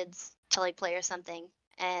neighborhood kids to like play or something.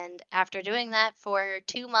 And after doing that for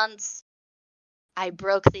 2 months, I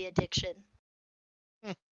broke the addiction.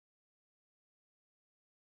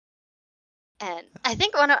 And I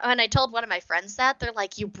think when I told one of my friends that, they're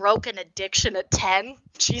like, "You broke an addiction at 10?"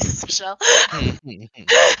 Jesus, Michelle. It's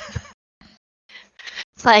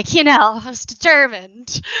like, I was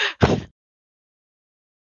determined.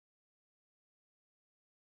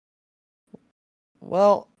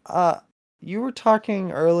 Well, you were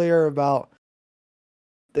talking earlier about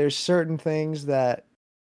there's certain things that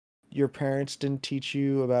your parents didn't teach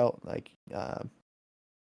you about, like,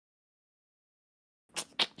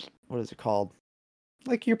 what is it called?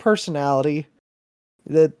 Like your personality.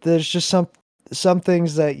 That there's just some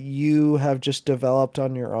things that you have just developed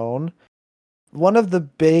on your own. One of the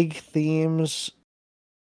big themes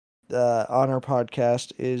on our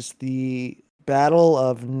podcast is the battle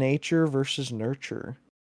of nature versus nurture.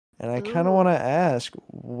 And I kind of want to ask,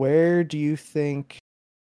 where do you think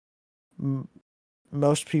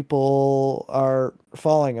most people are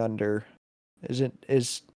falling under?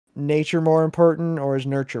 Is nature more important or is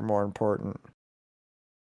nurture more important?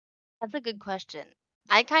 That's a good question.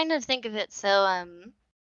 I kind of think of it so I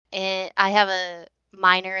have a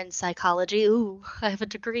minor in psychology. Ooh, I have a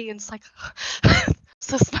degree in so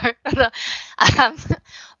smart. um,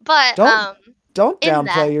 but don't in downplay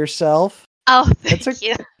that, yourself. oh, thank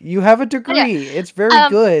you. You have a degree. It's very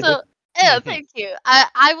good. So yeah, thank you.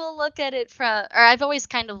 I will look at it from, or I've always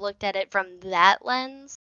kind of looked at it from that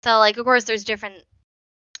lens. So like, of course, there's different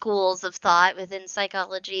schools of thought within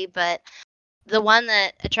psychology, but the one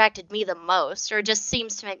that attracted me the most, or just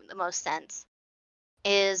seems to make the most sense,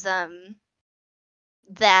 is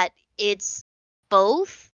that it's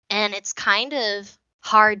both, and it's kind of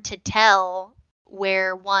hard to tell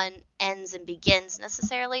where one ends and begins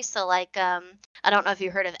necessarily. So like, I don't know if you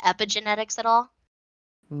heard of epigenetics at all.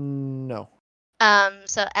 No.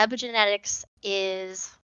 So epigenetics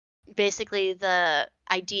is basically the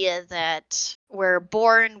idea that we're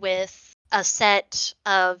born with a set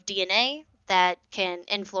of DNA that can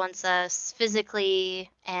influence us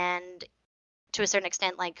physically and to a certain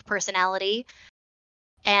extent like personality.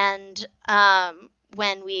 And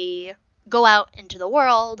when we go out into the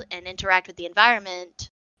world and interact with the environment,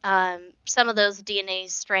 some of those DNA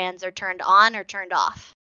strands are turned on or turned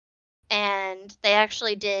off. And they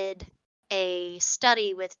actually did a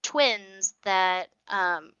study with twins that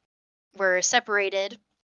were separated.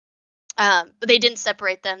 But they didn't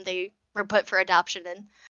separate them. They were put for adoption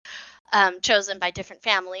and chosen by different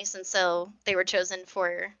families. And so they were chosen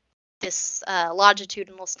for this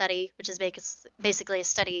longitudinal study, which is basically a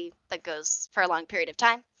study that goes for a long period of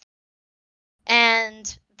time.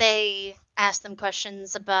 And they asked them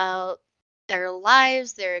questions about their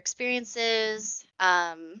lives, their experiences,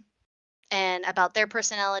 and about their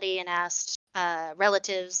personality, and asked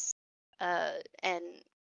relatives and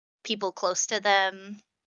people close to them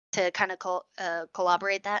to kind of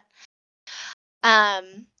collaborate that.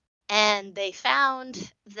 And they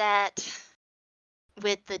found that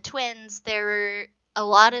with the twins, there were a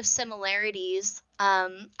lot of similarities.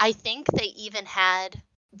 I think they even had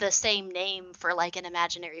the same name for like an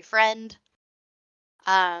imaginary friend.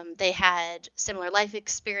 They had similar life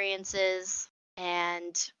experiences,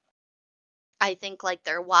 and I think like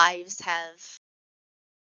their wives have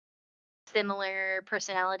similar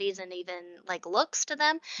personalities and even like looks to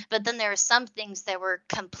them. But then there are some things that were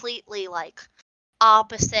completely like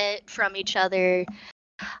opposite from each other.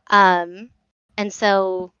 And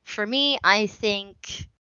so for me, I think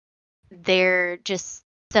they're just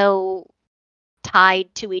so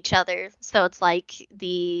tied to each other. So it's like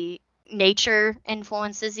the nature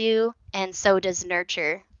influences you, and so does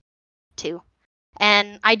nurture too.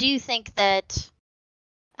 And I do think that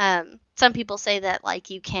some people say that like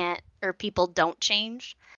you can't or people don't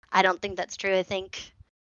change. I don't think that's true. I think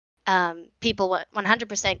people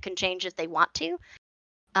 100% can change if they want to.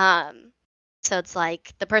 So it's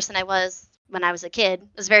like the person I was when I was a kid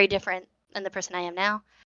is very different than the person I am now.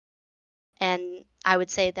 And I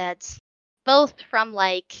would say that's both from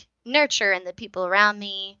like nurture and the people around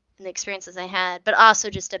me and the experiences I had, but also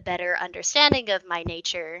just a better understanding of my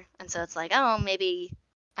nature. And so it's like, oh, maybe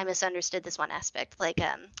I misunderstood this one aspect. Like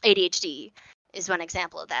ADHD is one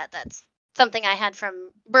example of that. That's something I had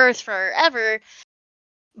from birth forever,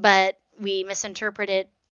 but we misinterpret it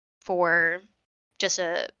for just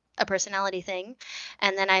a personality thing.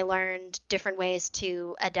 And then I learned different ways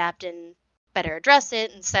to adapt and better address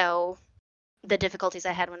it. And so the difficulties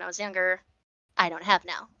I had when I was younger, I don't have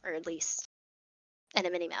now, or at least in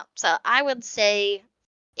a mini amount. So I would say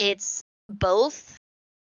it's both,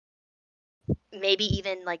 maybe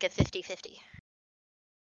even like a 50-50.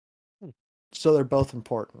 So they're both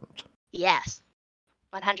important. Yes,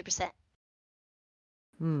 100%.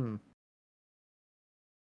 Hmm.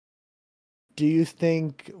 Do you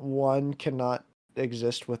think one cannot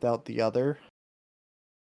exist without the other?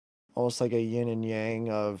 Almost like a yin and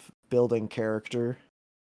yang of building character.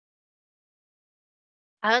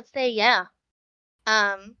 I would say yeah.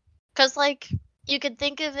 Cause like you could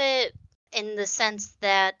think of it in the sense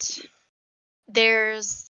that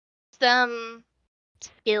there's some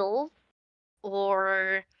skills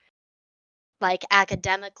or like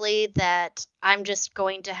academically that I'm just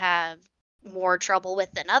going to have more trouble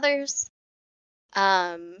with than others,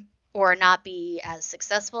 or not be as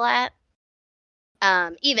successful at.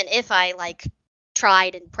 Even if I like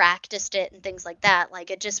tried and practiced it and things like that,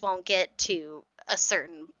 like it just won't get to a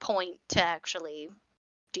certain point to actually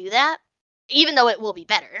do that, even though it will be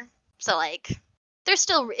better. So like, there's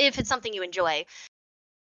still, if it's something you enjoy,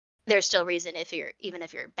 there's still reason if you're even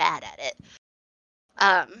if you're bad at it.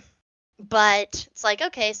 But it's like,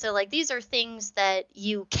 okay, so like these are things that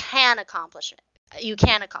you can accomplish. You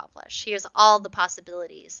can accomplish. Here's all the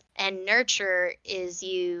possibilities. And nurture is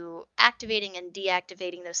you activating and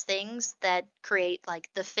deactivating those things that create like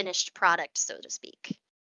the finished product, so to speak.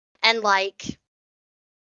 And like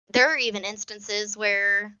there are even instances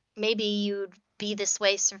where maybe you'd be this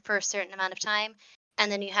way for a certain amount of time,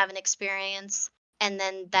 and then you have an experience, and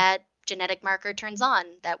then that genetic marker turns on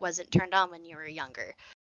that wasn't turned on when you were younger.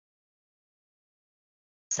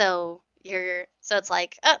 So it's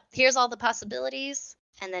like, oh, here's all the possibilities,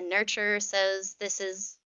 and then nurture says this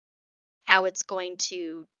is how it's going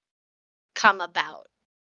to come about.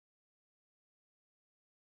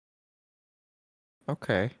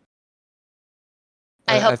 Okay.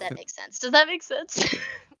 I hope that makes sense. Does that make sense?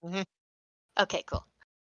 Mhm. Okay, cool.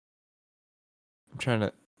 I'm trying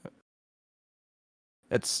to.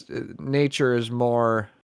 It's nature is more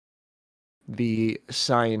the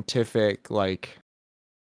scientific, like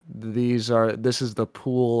this is the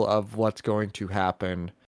pool of what's going to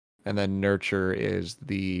happen, and then nurture is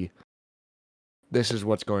this is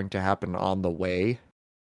what's going to happen on the way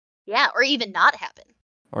Yeah, or even not happen.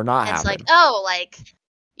 or not And it's happen. like, oh, like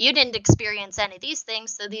you didn't experience any of these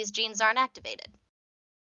things, so these genes aren't activated.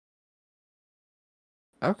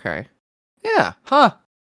 Okay. Yeah. Huh.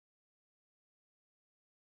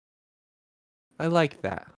 I like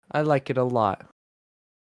that. I like it a lot.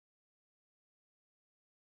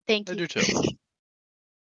 Thank I you. do too.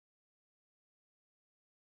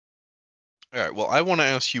 All right. Well, I want to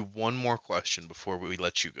ask you one more question before we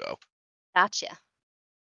let you go. Gotcha.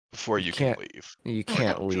 Before You you can't- can leave. You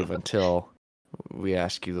can't leave until we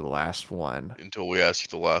ask you the last one. Until we ask you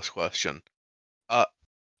the last question.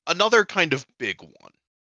 Another kind of big one.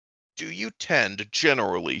 Do you tend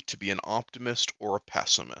generally to be an optimist or a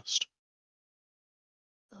pessimist?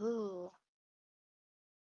 Ooh,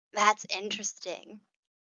 that's interesting.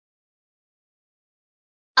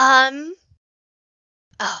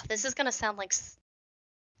 Oh, this is gonna sound like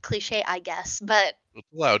cliche, I guess, but It's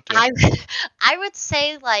allowed to. I would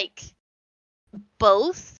say like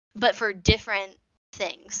both, but for different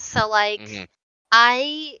things. So like Mhm.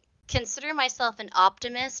 I consider myself an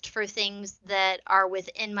optimist for things that are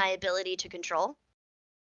within my ability to control,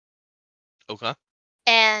 Okay.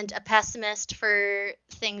 and a pessimist for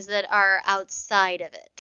things that are outside of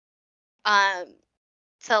it.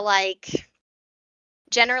 So like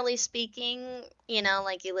generally speaking,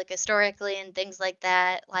 like you look historically and things like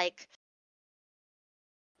that, like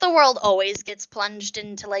the world always gets plunged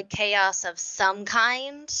into like chaos of some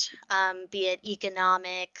kind, be it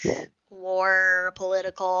economic, war,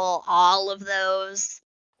 political, all of those,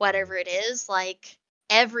 whatever it is. Like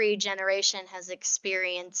every generation has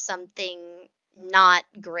experienced something not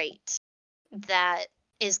great that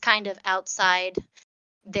is kind of outside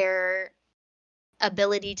their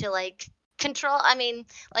ability to like control. I mean,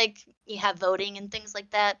 like you have voting and things like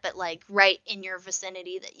that, but like right in your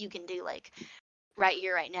vicinity that you can do like right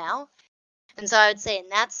here, right now. And so I would say in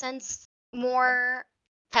that sense, more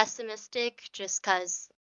pessimistic, just because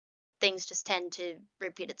things just tend to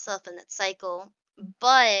repeat itself in that cycle.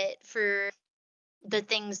 But for the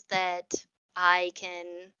things that I can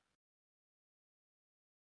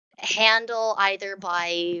handle either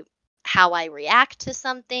by how I react to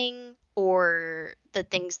something or the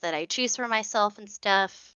things that I choose for myself and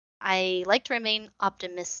stuff, I like to remain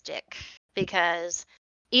optimistic because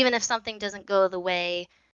even if something doesn't go the way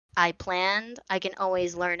I planned, I can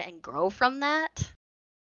always learn and grow from that.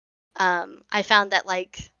 I found that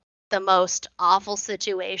like the most awful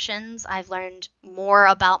situations, I've learned more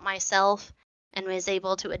about myself and was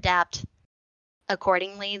able to adapt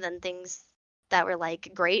accordingly than things that were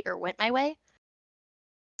like great or went my way.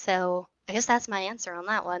 So I guess that's my answer on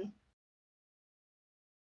that one.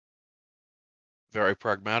 Very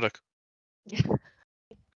pragmatic.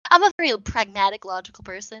 I'm a very pragmatic, logical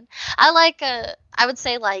person. I would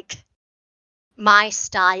say like my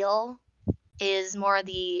style is more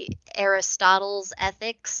the Aristotle's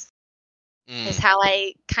ethics, is Mm. how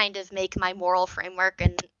I kind of make my moral framework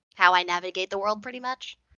and how I navigate the world pretty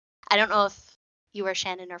much. I don't know if you or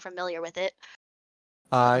Shannon are familiar with it.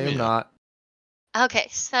 I Me am no. not. Okay,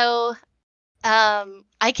 so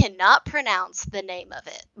I cannot pronounce the name of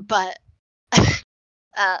it, but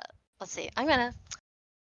let's see. I'm gonna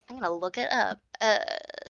look it up.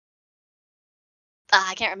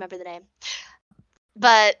 I can't remember the name,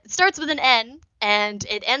 but it starts with an N and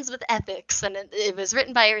it ends with ethics, and it was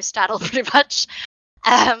written by Aristotle pretty much.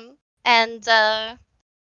 And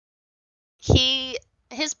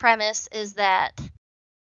his premise is that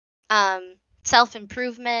self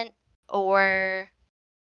improvement or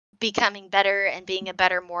becoming better and being a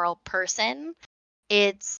better moral person,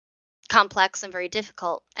 it's complex and very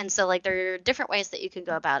difficult. And so like there are different ways that you can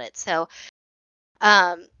go about it. So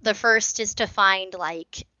the first is to find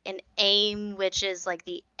like an aim, which is like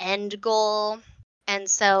the end goal. And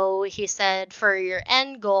so he said for your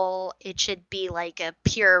end goal, it should be like a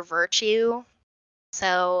pure virtue.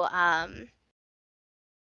 So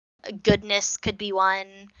goodness could be one.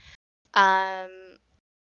 Um,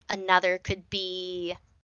 another could be,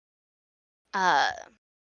 well,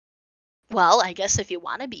 I guess if you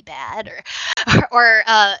want to be bad, or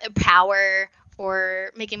power,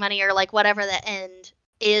 or making money, or like whatever the end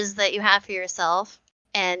is that you have for yourself.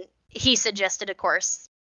 And he suggested, of course,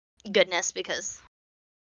 goodness because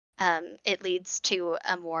it leads to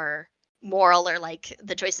a more moral, or like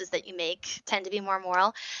the choices that you make tend to be more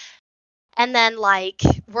moral. And then like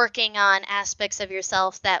working on aspects of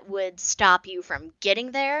yourself that would stop you from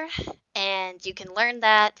getting there. And you can learn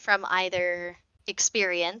that from either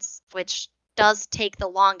experience, which does take the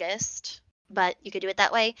longest, but you could do it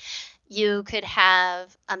that way. You could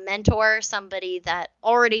have a mentor, somebody that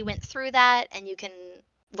already went through that, and you can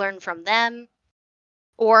learn from them.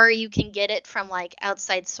 Or you can get it from like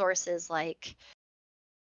outside sources like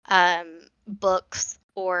books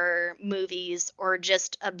or movies, or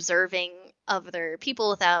just observing other people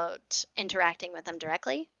without interacting with them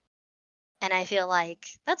directly. And I feel like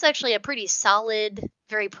that's actually a pretty solid,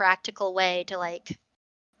 very practical way to like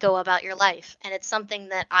go about your life. And it's something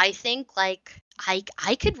that I think like I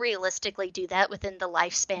could realistically do that within the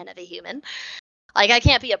lifespan of a human. Like I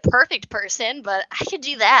can't be a perfect person, but I could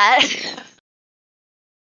do that.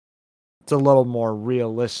 It's a little more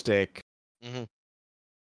realistic. Hmm.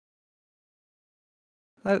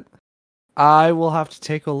 I will have to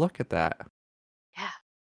take a look at that. Yeah.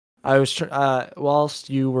 I was whilst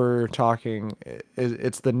you were talking,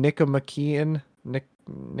 it's the Nicomachean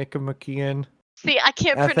See, I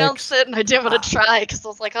can't pronounce ethics, it, and I didn't want to try because I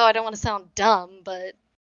was like, oh, I don't want to sound dumb, but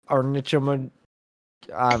or Nicomachean.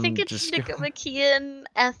 I think I'm it's just Nicomachean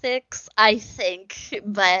ethics, I think,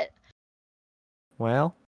 but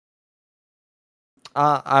well.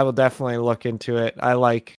 I will definitely look into it. I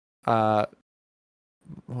like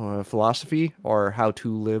philosophy or how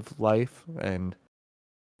to live life, and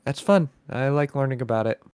that's fun. I like learning about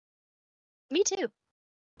it. me too.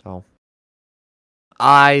 So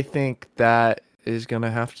I think that is gonna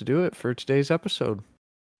have to do it for today's episode.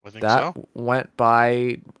 I think That so. went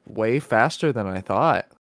by way faster than I thought.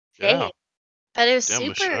 Yeah. Dang. But it was Damn, super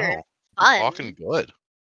Michelle. fun. Talking good.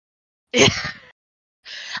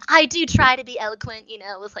 I do try to be eloquent,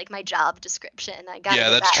 with like my job description. I gotta Yeah, get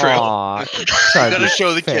that's that true. right. You Try to gotta be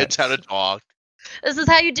show the kids how to fancy. talk. This is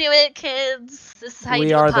how you do it, kids. This is how you We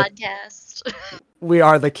do a are the- podcast. We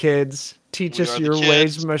are the kids. Teach We us are the your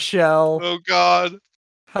ways, kids. Michelle. Oh God.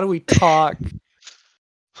 How do we talk?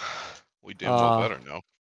 We damn well better now.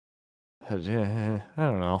 I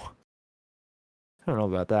don't know. I don't know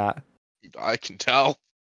about that. I can tell.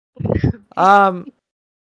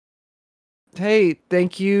 Hey,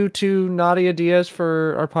 thank you to Nadia Diaz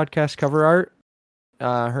for our podcast cover art.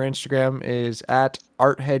 Her Instagram is at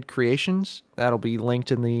artheadcreations. That'll be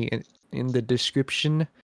linked in the description.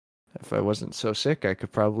 If I wasn't so sick, I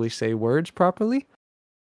could probably say words properly.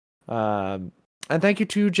 And thank you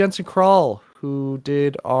to Jensen Kral, who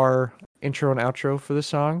did our intro and outro for the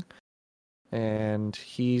song. And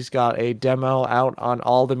he's got a demo out on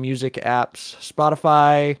all the music apps,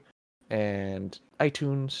 Spotify and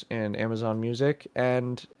iTunes and Amazon Music.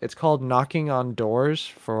 And it's called Knocking on Doors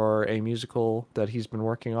for a musical that he's been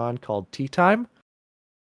working on called Tea Time.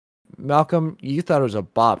 Malcolm, you thought it was a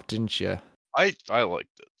bop, didn't you? I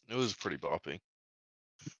liked it. It was pretty boppy.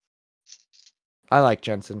 I like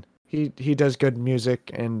Jensen. He does good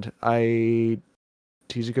music, and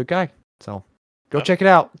he's a good guy. So go Yep. check it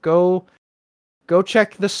out. Go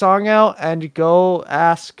check the song out, and go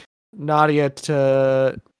ask Nadia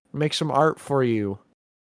to make some art for you.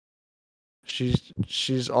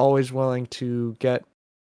 She's always willing to get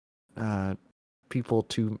people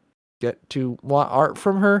to want art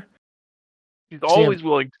from her. She's always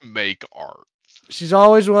willing to make art. She's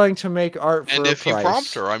always willing to make art for And a if you price.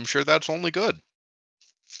 prompt her, I'm sure that's only good.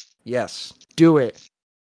 Yes, do it.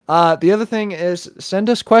 The other thing is send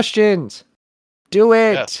us questions. Do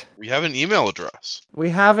it. Yes, we have an email address. We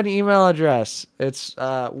have an email address. It's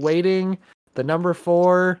waiting the number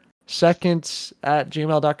 4 seconds at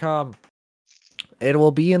gmail.com. It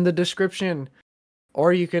will be in the description,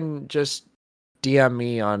 or you can just DM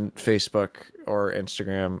me on Facebook or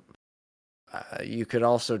Instagram. You could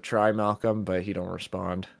also try Malcolm, but he don't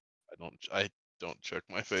respond. I don't check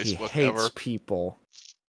my Facebook He hates ever. people.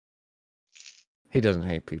 He doesn't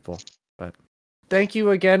hate people, but thank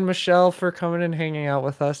you again, Michelle, for coming and hanging out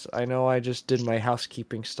with us. I know I just did my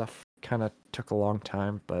housekeeping stuff. Kind of took a long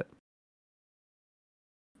time, but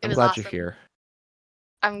It I'm was glad awesome. you're here.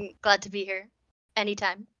 I'm glad to be here.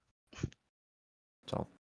 Anytime. So,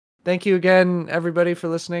 thank you again, everybody, for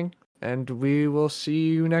listening, and we will see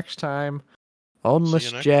you next time.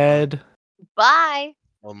 Unless next Jed. Bye.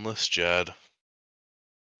 Unless Jed.